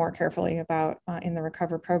think more carefully about in the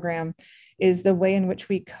Recover program, is the way in which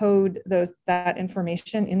we code that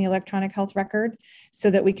information in the electronic health record,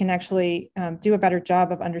 so that we can actually do a better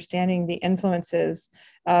job of understanding the influences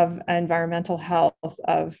of environmental health,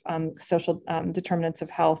 of social determinants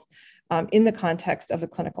of health, in the context of the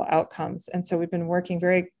clinical outcomes. And so we've been working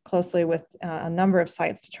very closely with a number of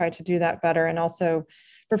sites to try to do that better, and also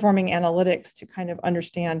performing analytics to kind of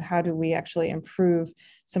understand how do we actually improve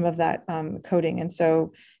some of that coding. And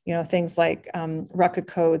so, things like RUCA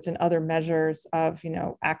codes and other measures of,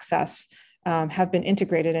 access have been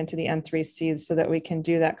integrated into the N3C so that we can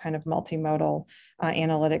do that kind of multimodal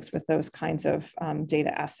analytics with those kinds of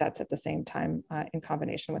data assets at the same time in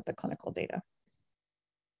combination with the clinical data.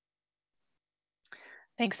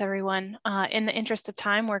 Thanks, everyone. In the interest of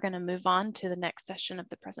time, we're going to move on to the next session of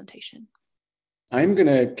the presentation. I'm going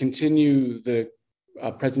to continue the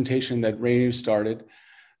presentation that Rainu started,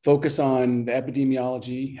 focus on the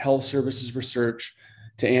epidemiology, health services research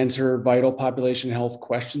to answer vital population health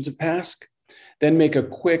questions of PASC, then make a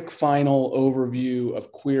quick final overview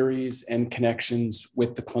of queries and connections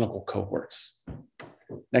with the clinical cohorts.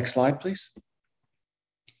 Next slide, please.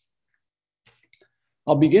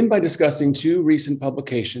 I'll begin by discussing two recent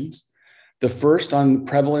publications. The first on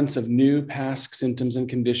prevalence of new PASC symptoms and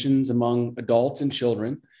conditions among adults and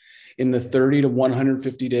children in the 30 to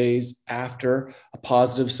 150 days after a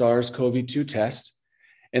positive SARS-CoV-2 test,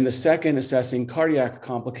 and the second assessing cardiac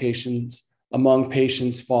complications among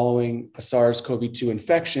patients following a SARS-CoV-2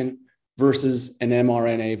 infection versus an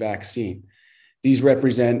mRNA vaccine. These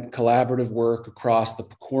represent collaborative work across the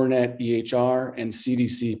PCORNet EHR and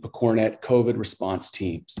CDC PCORNet COVID response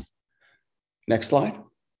teams. Next slide.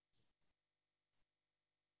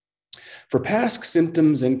 For PASC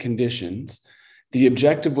symptoms and conditions, the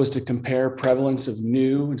objective was to compare prevalence of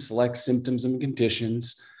new and select symptoms and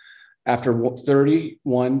conditions after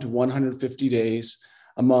 31 to 150 days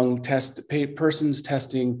among persons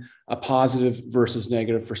testing a positive versus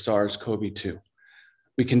negative for SARS-CoV-2.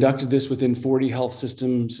 We conducted this within 40 health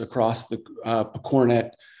systems across the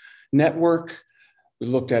PCORNet network. We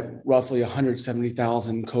looked at roughly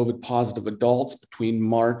 170,000 COVID positive adults between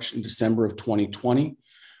March and December of 2020.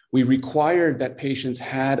 We required that patients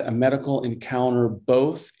had a medical encounter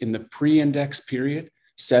both in the pre-index period,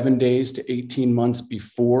 7 days to 18 months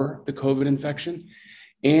before the COVID infection,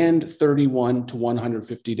 and 31 to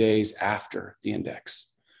 150 days after the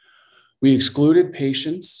index. We excluded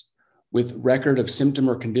patients with record of symptom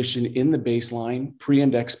or condition in the baseline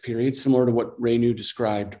pre-index period, similar to what Rainu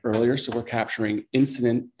described earlier. So we're capturing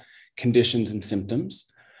incident conditions and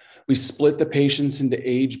symptoms. We split the patients into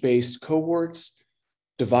age-based cohorts,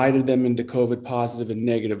 divided them into COVID positive and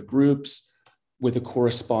negative groups with a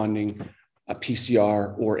corresponding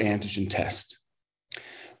PCR or antigen test.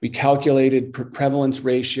 We calculated prevalence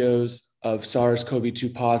ratios of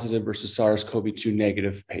SARS-CoV-2 positive versus SARS-CoV-2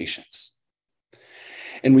 negative patients.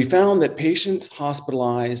 And we found that patients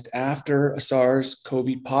hospitalized after a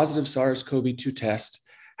positive SARS-CoV-2 test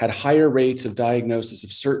had higher rates of diagnosis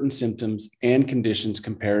of certain symptoms and conditions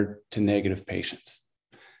compared to negative patients.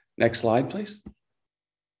 Next slide, please.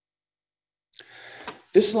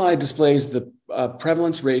 This slide displays the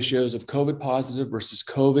prevalence ratios of COVID positive versus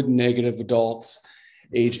COVID negative adults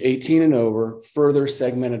age 18 and over, further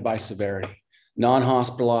segmented by severity: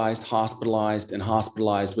 non-hospitalized, hospitalized, and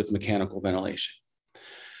hospitalized with mechanical ventilation.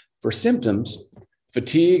 For symptoms,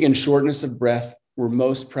 fatigue and shortness of breath were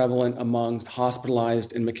most prevalent amongst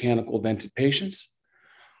hospitalized and mechanical vented patients.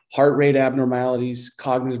 Heart rate abnormalities,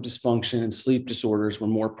 cognitive dysfunction, and sleep disorders were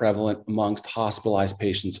more prevalent amongst hospitalized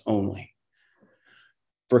patients only.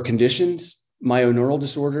 For conditions, myoneural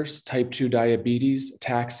disorders, type 2 diabetes,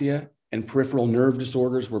 ataxia, and peripheral nerve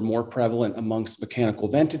disorders were more prevalent amongst mechanical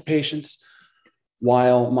vented patients,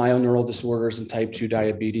 while myoneural disorders and type 2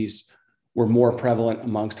 diabetes were more prevalent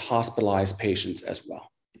amongst hospitalized patients as well.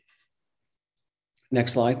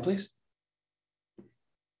 Next slide, please.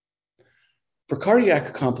 For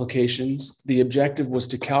cardiac complications, the objective was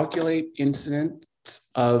to calculate incidence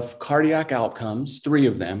of cardiac outcomes, 3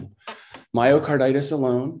 of them: myocarditis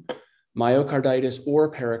alone, myocarditis or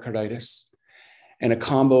pericarditis, and a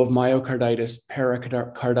combo of myocarditis,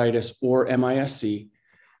 pericarditis, or MISC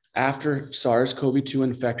after SARS-CoV-2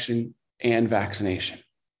 infection and vaccination.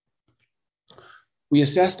 We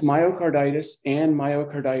assessed myocarditis and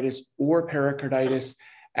myocarditis or pericarditis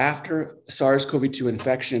after SARS-CoV-2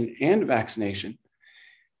 infection and vaccination.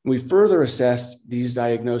 We further assessed these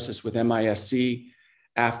diagnoses with MISC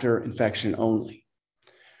after infection only.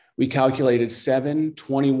 We calculated 7,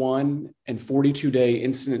 21, and 42-day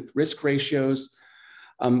incident risk ratios,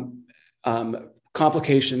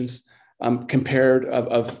 complications compared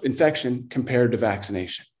of infection compared to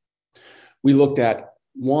vaccination. We looked at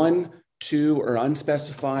 1, 2, or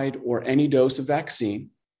unspecified or any dose of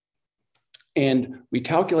vaccine. And we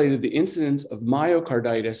calculated the incidence of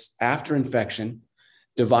myocarditis after infection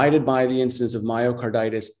divided by the incidence of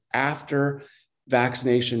myocarditis after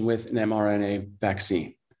vaccination with an mRNA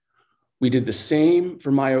vaccine. We did the same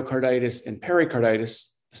for myocarditis and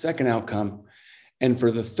pericarditis, the second outcome. And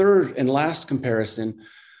for the third and last comparison,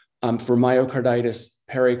 for myocarditis,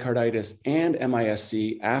 pericarditis, and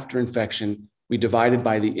MISC after infection, we divided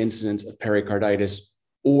by the incidence of pericarditis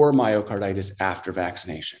or myocarditis after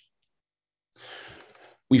vaccination.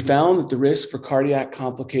 We found that the risk for cardiac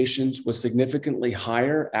complications was significantly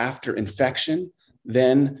higher after infection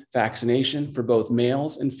than vaccination for both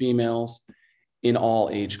males and females in all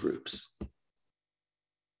age groups.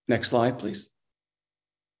 Next slide, please.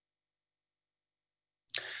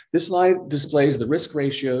 This slide displays the risk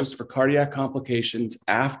ratios for cardiac complications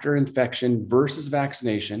after infection versus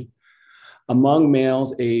vaccination among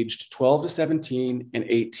males aged 12 to 17 and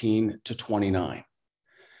 18 to 29.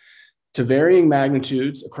 To varying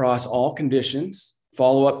magnitudes across all conditions,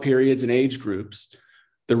 follow-up periods, and age groups,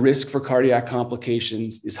 the risk for cardiac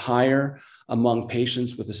complications is higher among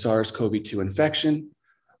patients with a SARS-CoV-2 infection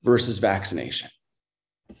versus vaccination.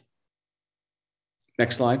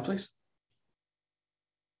 Next slide, please.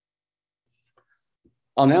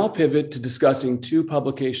 I'll now pivot to discussing 2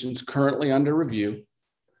 publications currently under review,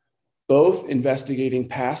 both investigating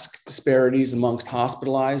PASC disparities amongst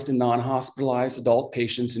hospitalized and non-hospitalized adult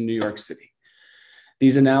patients in New York City.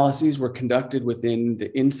 These analyses were conducted within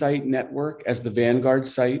the Insight Network as the Vanguard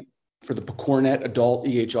site for the PCORNet adult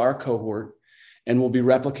EHR cohort and will be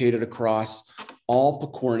replicated across all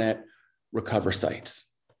PCORNet Recover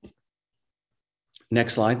sites.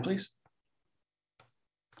 Next slide, please.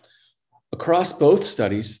 Across both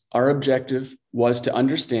studies, our objective was to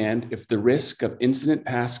understand if the risk of incident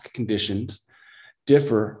PASC conditions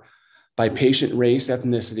differ by patient race,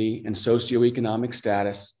 ethnicity, and socioeconomic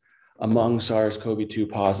status among SARS-CoV-2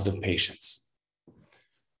 positive patients.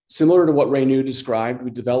 Similar to what Rainu described, we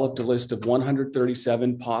developed a list of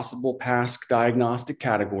 137 possible PASC diagnostic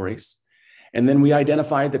categories, and then we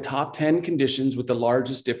identified the top 10 conditions with the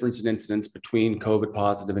largest difference in incidence between COVID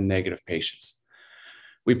positive and negative patients.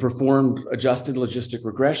 We performed adjusted logistic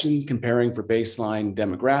regression comparing for baseline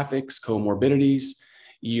demographics, comorbidities,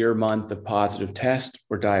 year, month of positive test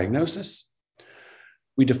or diagnosis.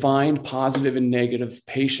 We defined positive and negative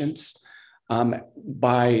patients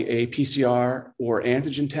by a PCR or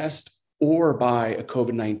antigen test or by a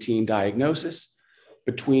COVID-19 diagnosis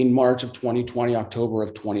between March of 2020, October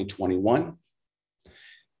of 2021.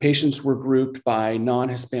 Patients were grouped by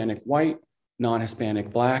non-Hispanic white,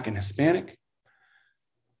 non-Hispanic Black, and Hispanic.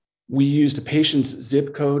 We used a patient's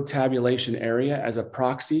zip code tabulation area as a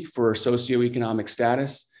proxy for socioeconomic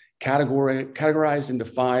status, categorized into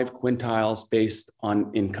 5 quintiles based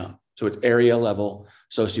on income. So it's area level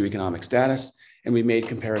socioeconomic status, and we made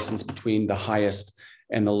comparisons between the highest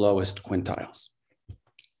and the lowest quintiles.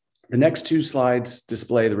 The next two slides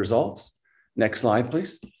display the results. Next slide,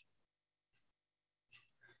 please.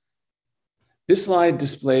 This slide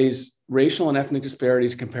displays racial and ethnic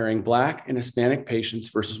disparities comparing Black and Hispanic patients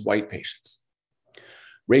versus white patients.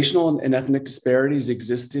 Racial and ethnic disparities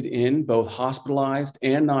existed in both hospitalized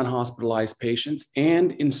and non-hospitalized patients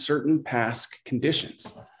and in certain PASC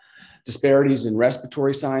conditions. Disparities in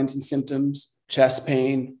respiratory signs and symptoms, chest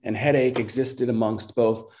pain, and headache existed amongst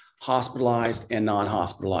both hospitalized and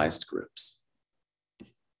non-hospitalized groups.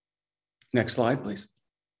 Next slide, please.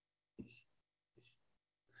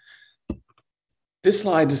 This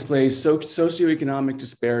slide displays socioeconomic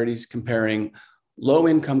disparities comparing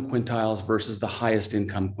low-income quintiles versus the highest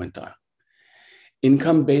income quintile.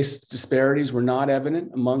 Income-based disparities were not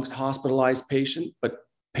evident amongst hospitalized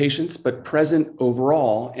patients, but present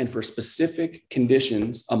overall and for specific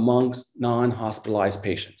conditions amongst non-hospitalized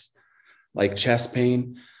patients, like chest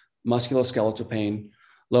pain, musculoskeletal pain,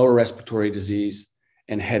 lower respiratory disease,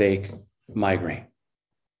 and headache, migraine.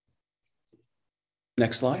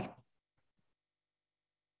 Next slide.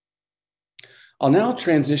 I'll now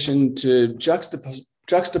transition to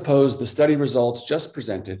juxtapose the study results just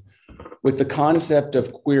presented with the concept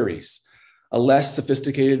of queries, a less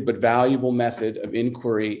sophisticated but valuable method of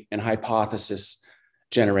inquiry and hypothesis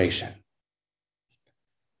generation.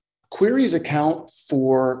 Queries account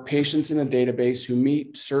for patients in a database who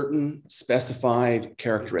meet certain specified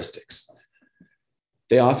characteristics.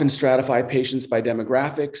 They often stratify patients by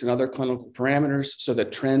demographics and other clinical parameters so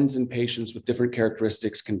that trends in patients with different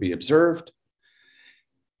characteristics can be observed.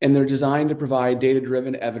 And they're designed to provide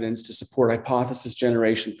data-driven evidence to support hypothesis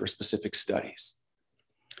generation for specific studies.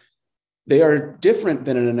 They are different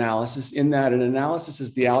than an analysis in that an analysis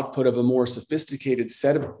is the output of a more sophisticated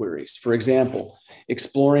set of queries. For example,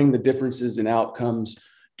 exploring the differences in outcomes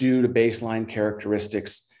due to baseline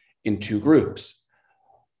characteristics in two groups.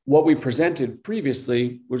 What we presented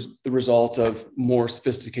previously was the results of more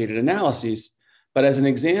sophisticated analyses, but as an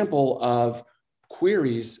example of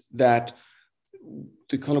queries that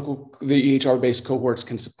the EHR-based cohorts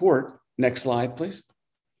can support. Next slide, please.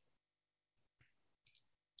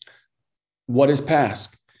 What is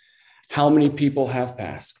PASC? How many people have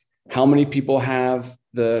PASC? How many people have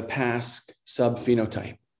the PASC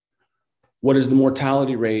subphenotype? What is the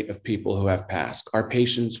mortality rate of people who have PASC? Are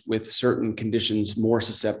patients with certain conditions more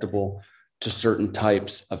susceptible to certain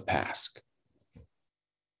types of PASC?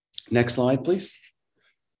 Next slide, please.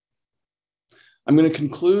 I'm going to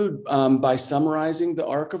conclude by summarizing the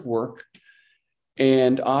arc of work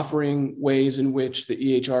and offering ways in which the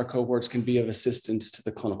EHR cohorts can be of assistance to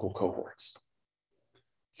the clinical cohorts.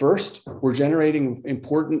 First, we're generating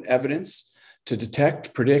important evidence to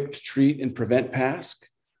detect, predict, treat, and prevent PASC.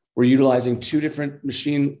 We're utilizing two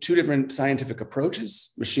different scientific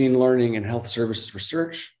approaches, machine learning and health services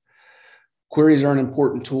research. Queries are an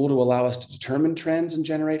important tool to allow us to determine trends and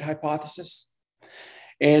generate hypotheses.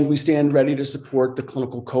 And we stand ready to support the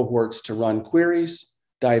clinical cohorts to run queries,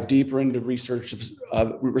 dive deeper into research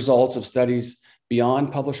results of studies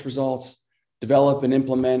beyond published results, develop and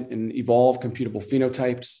implement and evolve computable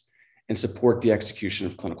phenotypes, and support the execution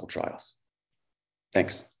of clinical trials.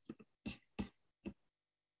 Thanks.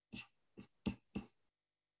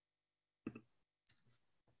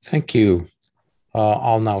 Thank you.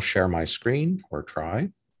 I'll now share my screen or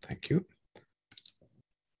try. Thank you.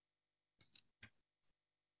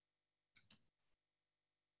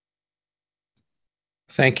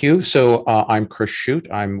 Thank you. So I'm Chris Chute.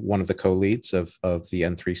 I'm one of the co-leads of the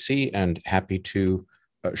N3C and happy to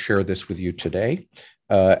share this with you today.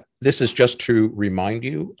 This is just to remind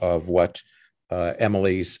you of what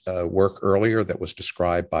Emily's work earlier that was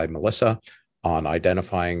described by Melissa on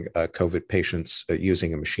identifying COVID patients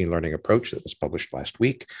using a machine learning approach that was published last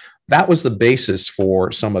week. That was the basis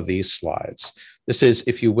for some of these slides. This is,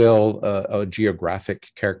 if you will, a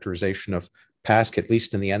geographic characterization of PASC, at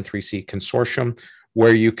least in the N3C consortium,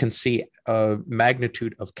 where you can see a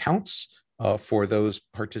magnitude of counts for those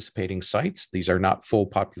participating sites. These are not full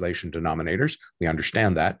population denominators. We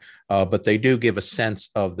understand that, but they do give a sense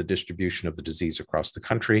of the distribution of the disease across the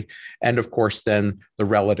country. And of course, then the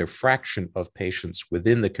relative fraction of patients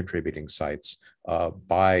within the contributing sites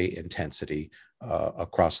by intensity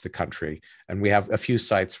across the country. And we have a few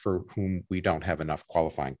sites for whom we don't have enough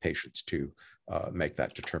qualifying patients to make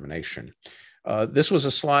that determination. This was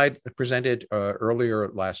a slide presented earlier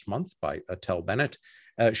last month by Tel Bennett,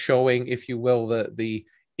 showing, if you will, the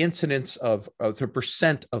incidence of the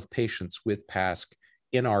percent of patients with PASC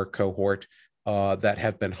in our cohort that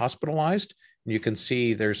have been hospitalized. And you can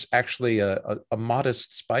see there's actually a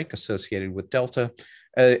modest spike associated with Delta,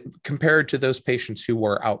 compared to those patients who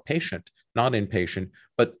were outpatient, not inpatient,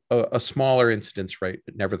 but a smaller incidence rate,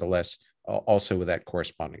 but nevertheless, also with that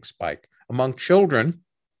corresponding spike. Among children,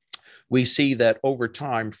 we see that over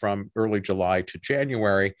time from early July to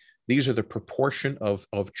January, these are the proportion of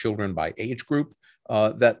children by age group,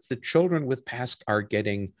 that the children with PASC are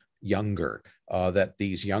getting younger, that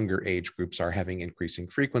these younger age groups are having increasing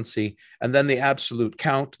frequency. And then the absolute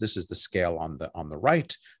count, this is the scale on the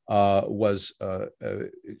right, was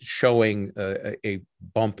showing a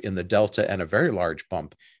bump in the Delta and a very large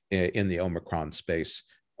bump in the Omicron space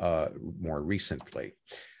more recently.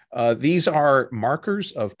 These are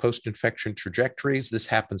markers of post-infection trajectories. This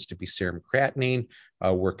happens to be serum creatinine.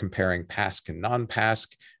 We're comparing PASC and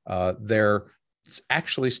non-PASC. They're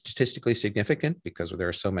actually statistically significant because there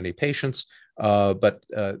are so many patients, but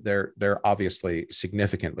they're obviously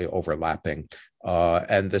significantly overlapping.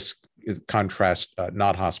 And this contrasts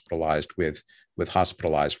not hospitalized with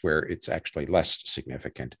hospitalized, where it's actually less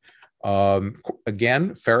significant.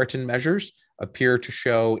 Again, ferritin measures appear to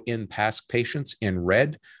show in PASC patients in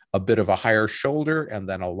red a bit of a higher shoulder and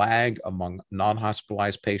then a lag among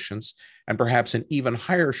non-hospitalized patients, and perhaps an even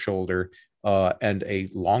higher shoulder and a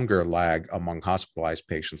longer lag among hospitalized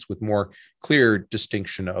patients, with more clear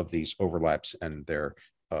distinction of these overlaps and their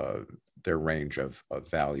range of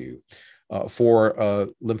value. For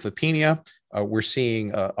lymphopenia, we're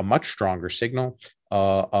seeing a much stronger signal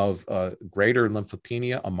of greater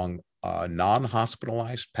lymphopenia among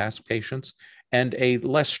non-hospitalized PASC patients, and a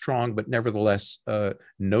less strong but nevertheless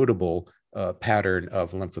notable pattern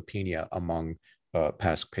of lymphopenia among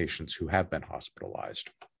PASC patients who have been hospitalized.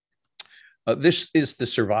 This is the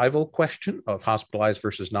survival question of hospitalized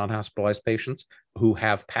versus non-hospitalized patients who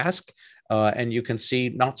have PASC. And you can see,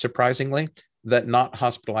 not surprisingly, that not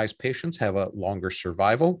hospitalized patients have a longer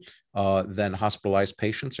survival than hospitalized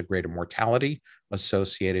patients, a greater mortality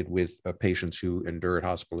associated with patients who endured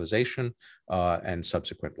hospitalization and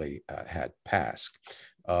subsequently had PASC.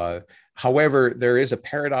 However, there is a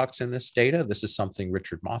paradox in this data. This is something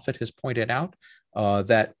Richard Moffat has pointed out,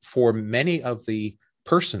 that for many of the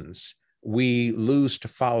persons, we lose to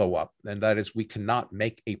follow-up, and that is we cannot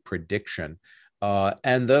make a prediction.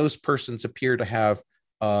 And those persons appear to have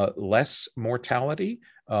less mortality,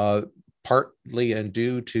 partly and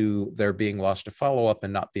due to their being lost to follow-up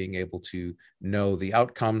and not being able to know the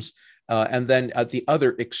outcomes. And then at the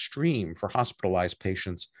other extreme, for hospitalized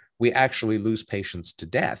patients, we actually lose patients to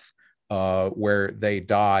death, where they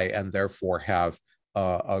die and therefore have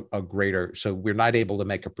a greater, so we're not able to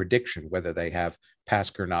make a prediction whether they have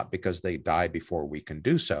PASC or not because they die before we can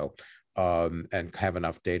do so, and have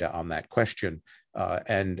enough data on that question.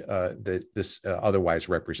 This otherwise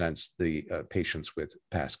represents the patients with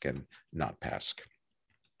PASC and not PASC.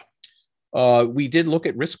 We did look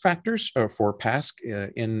at risk factors for PASC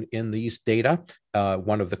in these data.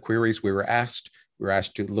 One of the queries we were asked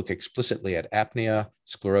to look explicitly at apnea,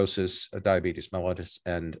 sclerosis, diabetes mellitus,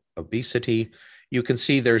 and obesity. You can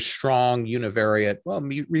see there's strong univariate, well,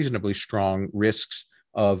 reasonably strong risks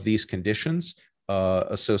of these conditions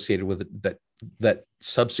associated with it that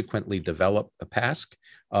subsequently develop a PASC.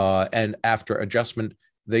 And after adjustment,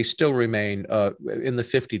 they still remain in the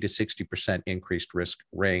 50 to 60% increased risk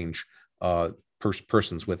range,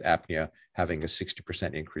 persons with apnea having a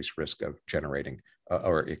 60% increased risk of generating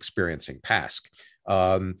or experiencing PASC.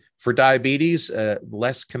 For diabetes,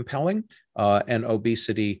 less compelling, and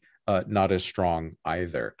obesity, not as strong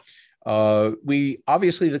either.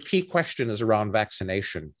 Obviously, the key question is around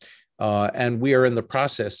vaccination. And we are in the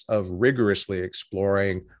process of rigorously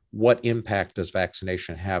exploring what impact does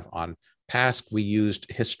vaccination have on PASC. We used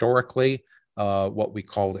historically what we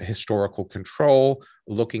call historical control,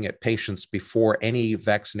 looking at patients before any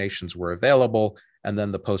vaccinations were available, and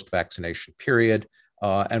then the post-vaccination period.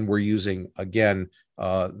 And we're using, again,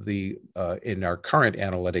 in our current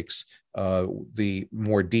analytics, the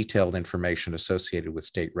more detailed information associated with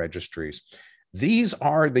state registries. These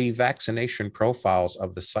are the vaccination profiles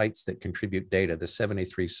of the sites that contribute data, the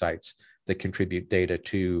 73 sites that contribute data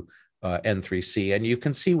to N3C. And you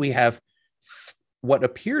can see we have what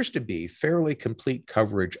appears to be fairly complete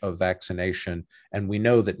coverage of vaccination. And we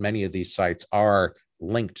know that many of these sites are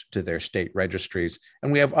linked to their state registries.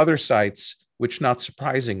 And we have other sites which, not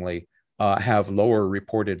surprisingly, have lower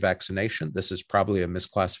reported vaccination. This is probably a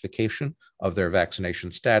misclassification of their vaccination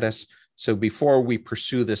status. So before we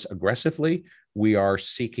pursue this aggressively, we are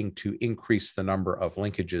seeking to increase the number of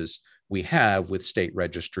linkages we have with state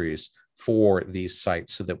registries for these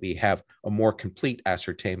sites so that we have a more complete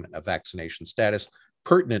ascertainment of vaccination status.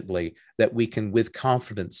 Pertinently, that we can with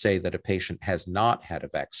confidence say that a patient has not had a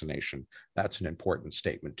vaccination. That's an important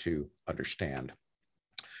statement to understand.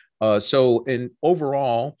 So in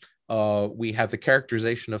overall, we have the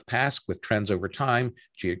characterization of PASC with trends over time,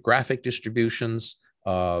 geographic distributions,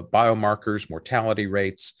 biomarkers, mortality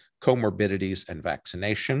rates, comorbidities, and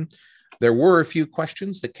vaccination. There were a few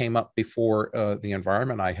questions that came up before the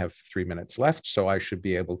environment. I have 3 minutes left, so I should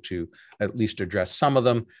be able to at least address some of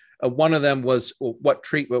them. One of them was what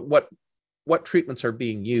treatments are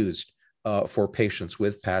being used for patients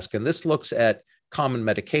with PASC, and this looks at common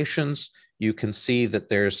medications. You can see that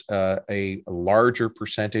there's a larger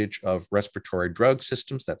percentage of respiratory drug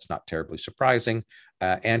systems. That's not terribly surprising.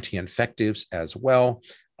 Anti-infectives as well.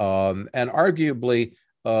 And arguably,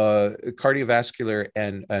 cardiovascular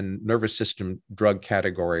and nervous system drug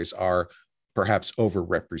categories are perhaps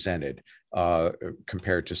overrepresented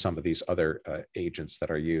compared to some of these other agents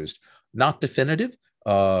that are used. Not definitive,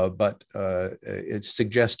 but it's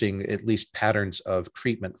suggesting at least patterns of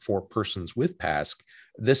treatment for persons with PASC.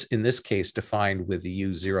 This, in this case, defined with the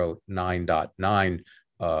U09.9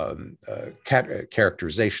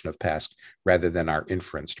 characterization of PASC rather than our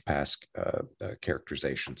inferenced PASC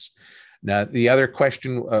characterizations. Now, the other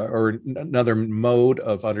question or another mode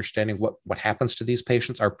of understanding what happens to these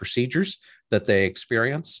patients are procedures that they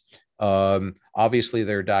experience. Obviously,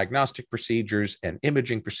 there are diagnostic procedures and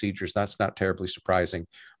imaging procedures. That's not terribly surprising.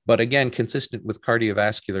 But again, consistent with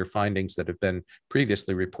cardiovascular findings that have been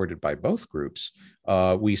previously reported by both groups,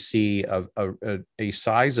 we see a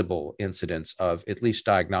sizable incidence of at least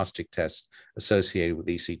diagnostic tests associated with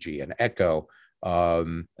ECG and echo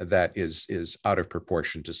that is out of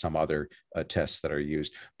proportion to some other tests that are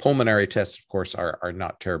used. Pulmonary tests, of course, are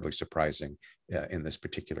not terribly surprising in this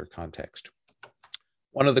particular context.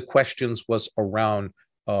 One of the questions was around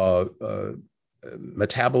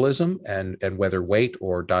metabolism and whether weight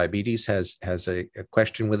or diabetes has a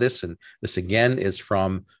question with this. And this again is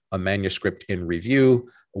from a manuscript in review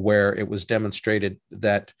where it was demonstrated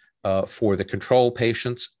that for the control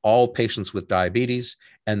patients, all patients with diabetes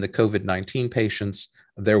and the COVID-19 patients,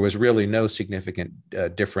 there was really no significant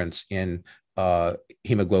difference in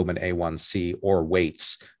hemoglobin A1C or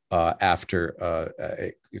weights after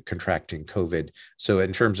contracting COVID. So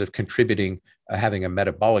in terms of contributing, having a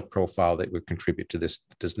metabolic profile that would contribute to this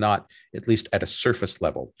does not, at least at a surface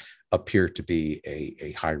level, appear to be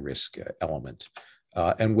a high-risk element.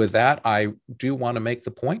 And with that, I do want to make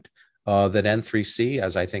the point that N3C,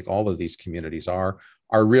 as I think all of these communities are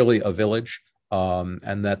really a village,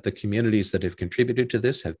 and that the communities that have contributed to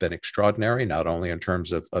this have been extraordinary, not only in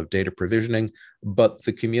terms of data provisioning, but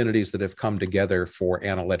the communities that have come together for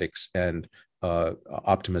analytics and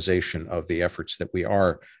optimization of the efforts that we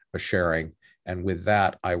are sharing. And with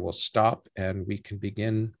that, I will stop and we can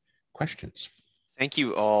begin questions. Thank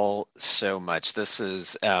you all so much. This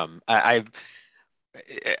is, it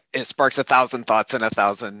sparks 1,000 thoughts and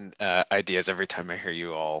 1,000 ideas every time I hear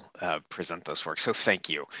you all present this work. So thank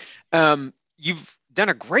you. You've done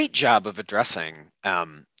a great job of addressing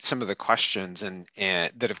some of the questions and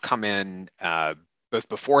that have come in both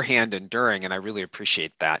beforehand and during, and I really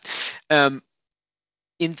appreciate that.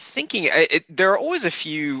 In thinking, there are always a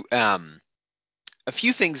few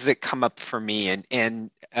things that come up for me,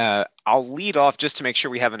 and I'll lead off just to make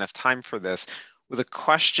sure we have enough time for this with a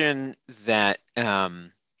question that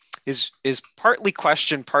is partly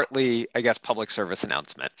question, partly, I guess, public service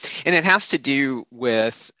announcement, and it has to do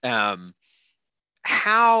with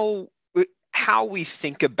how we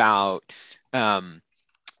think about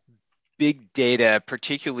big data,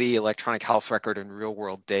 particularly electronic health record and real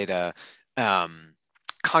world data,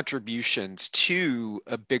 contributions to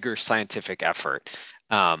a bigger scientific effort,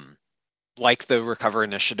 like the Recover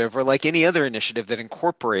Initiative or like any other initiative that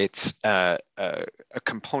incorporates a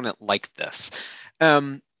component like this.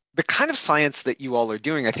 The kind of science that you all are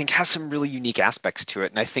doing, I think, has some really unique aspects to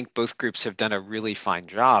it, and I think both groups have done a really fine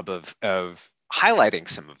job of highlighting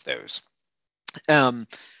some of those.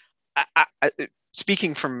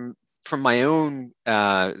 Speaking from my own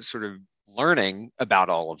sort of learning about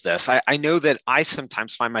all of this, I know that I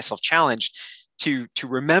sometimes find myself challenged to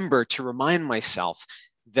remind myself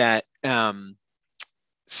that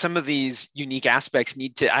some of these unique aspects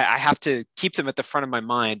I have to keep them at the front of my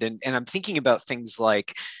mind, and I'm thinking about things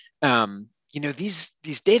like these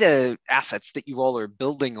data assets that you all are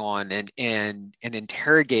building on and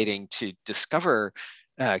interrogating to discover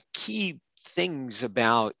key things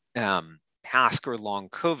about PASC or long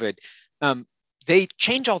COVID. They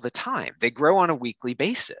change all the time. They grow on a weekly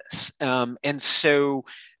basis, and so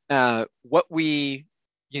what we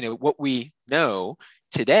know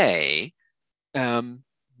today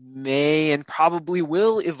may and probably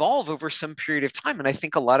will evolve over some period of time. And I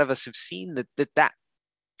think a lot of us have seen that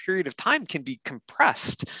period of time can be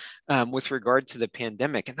compressed with regard to the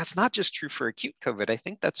pandemic. And that's not just true for acute COVID. I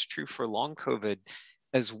think that's true for long COVID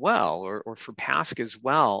as well, or for PASC as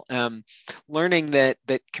well. Learning that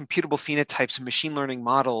computable phenotypes and machine learning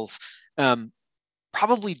models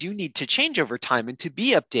probably do need to change over time and to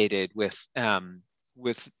be updated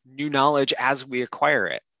with new knowledge as we acquire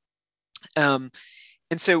it. And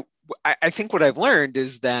so I think what I've learned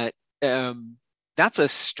is that that's a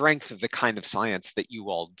strength of the kind of science that you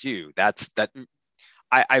all do.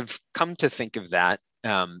 I've come to think of that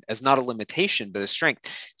as not a limitation, but a strength.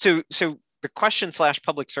 So the question /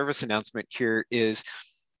 public service announcement here is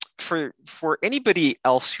for anybody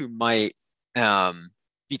else who might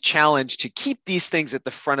be challenged to keep these things at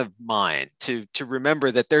the front of mind, to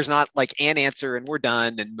remember that there's not like an answer and we're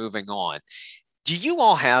done and moving on. Do you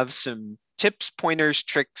all have some tips, pointers,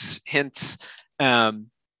 tricks, hints to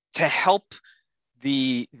help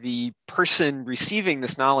the person receiving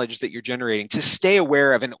this knowledge that you're generating to stay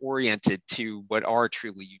aware of and oriented to what are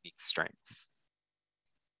truly unique strengths?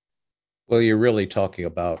 Well, you're really talking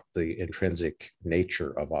about the intrinsic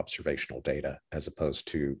nature of observational data as opposed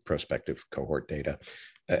to prospective cohort data,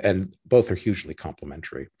 and both are hugely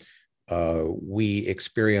complementary. We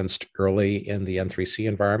experienced early in the N3C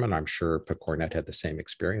environment, I'm sure Cornell had the same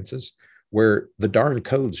experiences, where the darn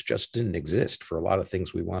codes just didn't exist for a lot of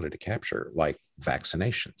things we wanted to capture, like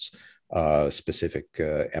vaccinations, specific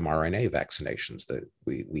mRNA vaccinations that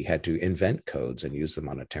we had to invent codes and use them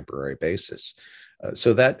on a temporary basis.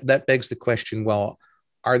 So that begs the question, well,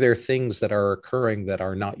 are there things that are occurring that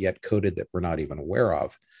are not yet coded that we're not even aware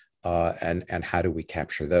of? And how do we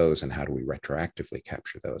capture those, and how do we retroactively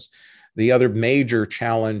capture those? The other major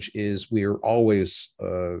challenge is we're always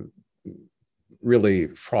really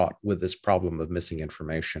fraught with this problem of missing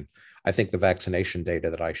information. I think the vaccination data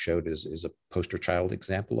that I showed is a poster child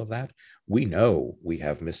example of that. We know we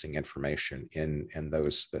have missing information in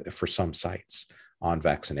those for some sites on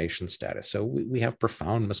vaccination status. So we have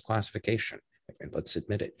profound misclassification, and let's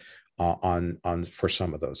admit it, on for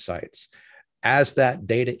some of those sites. As that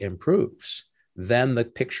data improves, then the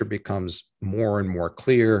picture becomes more and more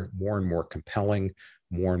clear, more and more compelling,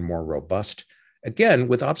 more and more robust. Again,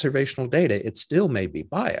 with observational data, it still may be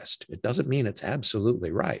biased. It doesn't mean it's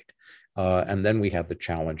absolutely right. And then we have the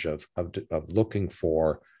challenge of looking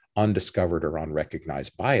for undiscovered or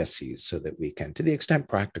unrecognized biases so that we can, to the extent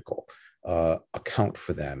practical, account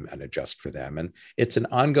for them and adjust for them. And it's an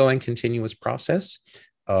ongoing, continuous process.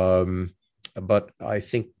 But I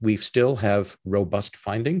think we still have robust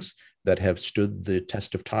findings that have stood the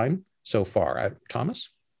test of time so far. Thomas?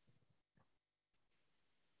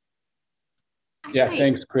 Yeah,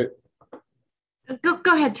 thanks, Chris. Go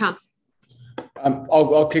ahead, Tom.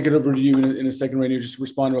 I'll kick it over to you in a second, Rainu. Just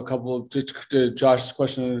respond to a couple of to Josh's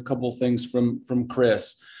question and a couple of things from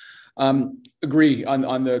Chris. Agree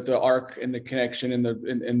on the arc and the connection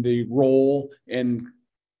and the role and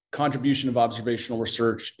contribution of observational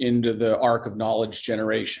research into the arc of knowledge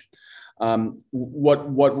generation. What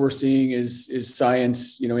we're seeing is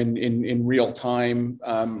science, in real time,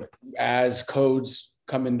 as codes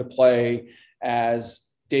come into play, as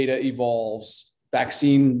data evolves,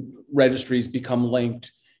 vaccine registries become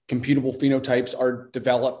linked, computable phenotypes are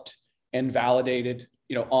developed and validated,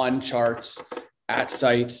 on charts at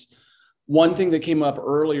sites. One thing that came up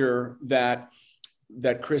earlier that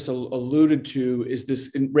Chris alluded to is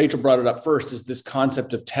this, and Rachel brought it up first, is this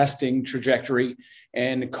concept of testing trajectory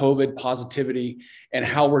and COVID positivity and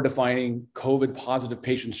how we're defining COVID positive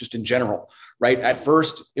patients just in general, right? At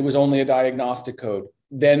first, it was only a diagnostic code.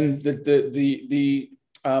 Then the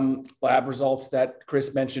lab results that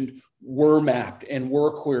Chris mentioned were mapped and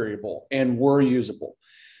were queryable and were usable.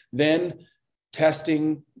 Then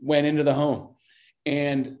testing went into the home.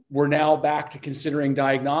 And we're now back to considering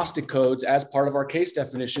diagnostic codes as part of our case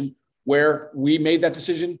definition, where we made that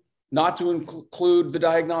decision not to include the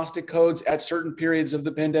diagnostic codes at certain periods of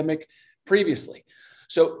the pandemic previously.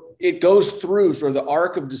 So it goes through sort of the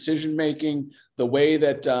arc of decision-making, the way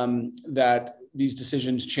that, that these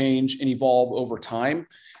decisions change and evolve over time.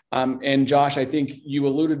 And Josh, I think you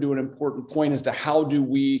alluded to an important point as to how do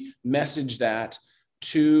we message that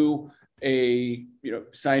to a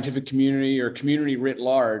scientific community or community writ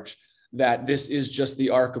large, that this is just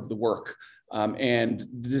the arc of the work. And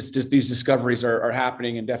these discoveries are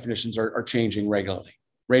happening and definitions are changing regularly.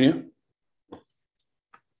 Rainu?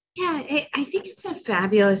 Yeah, I think it's a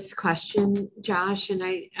fabulous question, Josh. And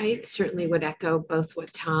I certainly would echo both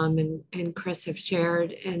what Tom and Chris have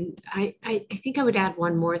shared. And I think I would add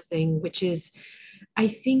one more thing, which is I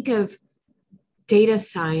think of data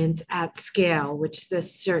science at scale, which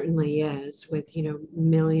this certainly is, with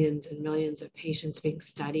millions and millions of patients being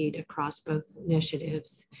studied across both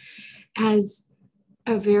initiatives, as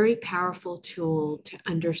a very powerful tool to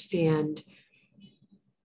understand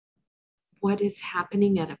what is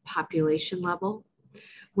happening at a population level,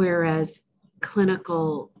 whereas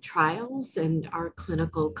clinical trials and our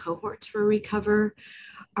clinical cohorts for Recover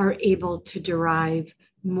are able to derive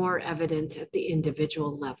more evidence at the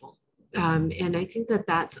individual level. And I think that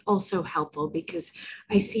that's also helpful, because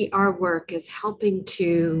I see our work as helping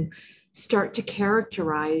to start to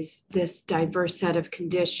characterize this diverse set of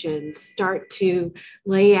conditions, start to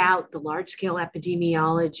lay out the large-scale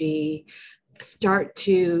epidemiology, start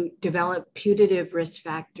to develop putative risk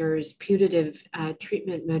factors, putative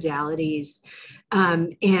treatment modalities,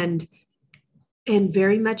 and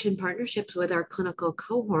very much in partnerships with our clinical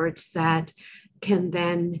cohorts that can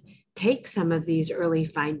then take some of these early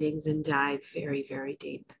findings and dive very, very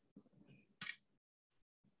deep.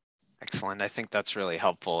 Excellent. I think that's really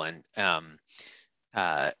helpful. And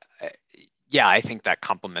yeah, I think that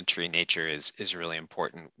complementary nature is really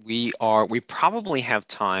important. We probably have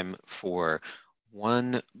time for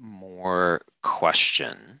one more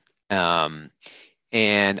question. And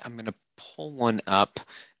I'm going to pull one up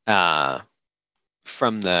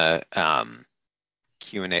from the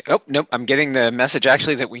Q&A. Oh, nope, I'm getting the message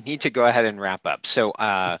actually that we need to go ahead and wrap up. So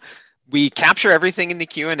we capture everything in the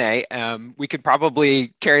Q&A. We could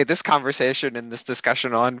probably carry this conversation and this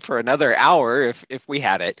discussion on for another hour if we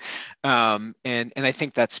had it. And I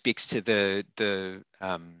think that speaks to the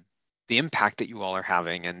impact that you all are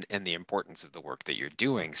having and the importance of the work that you're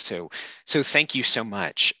doing. So thank you so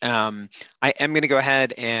much. I am going to go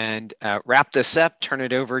ahead and wrap this up, turn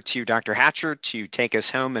it over to Dr. Hatcher to take us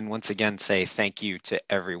home, and once again say thank you to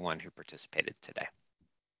everyone who participated today.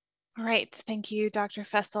 All right, thank you, Dr.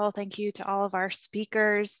 Fessel. Thank you to all of our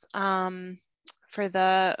speakers for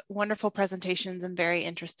the wonderful presentations and very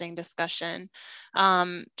interesting discussion.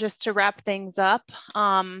 Just to wrap things up,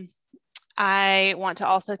 I want to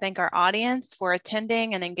also thank our audience for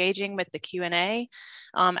attending and engaging with the Q&A.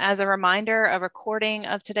 As a reminder, a recording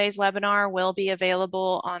of today's webinar will be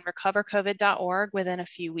available on recovercovid.org within a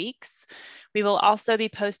few weeks. We will also be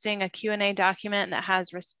posting a Q&A document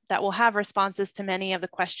that will have responses to many of the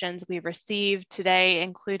questions we've received today,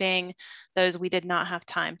 including those we did not have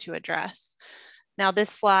time to address. Now, this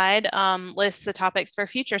slide lists the topics for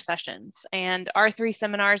future sessions, and our 3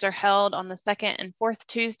 seminars are held on the 2nd and 4th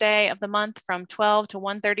Tuesday of the month from 12 to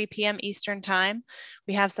 1:30 p.m. Eastern Time.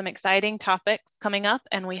 We have some exciting topics coming up,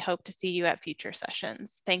 and we hope to see you at future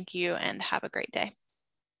sessions. Thank you and have a great day.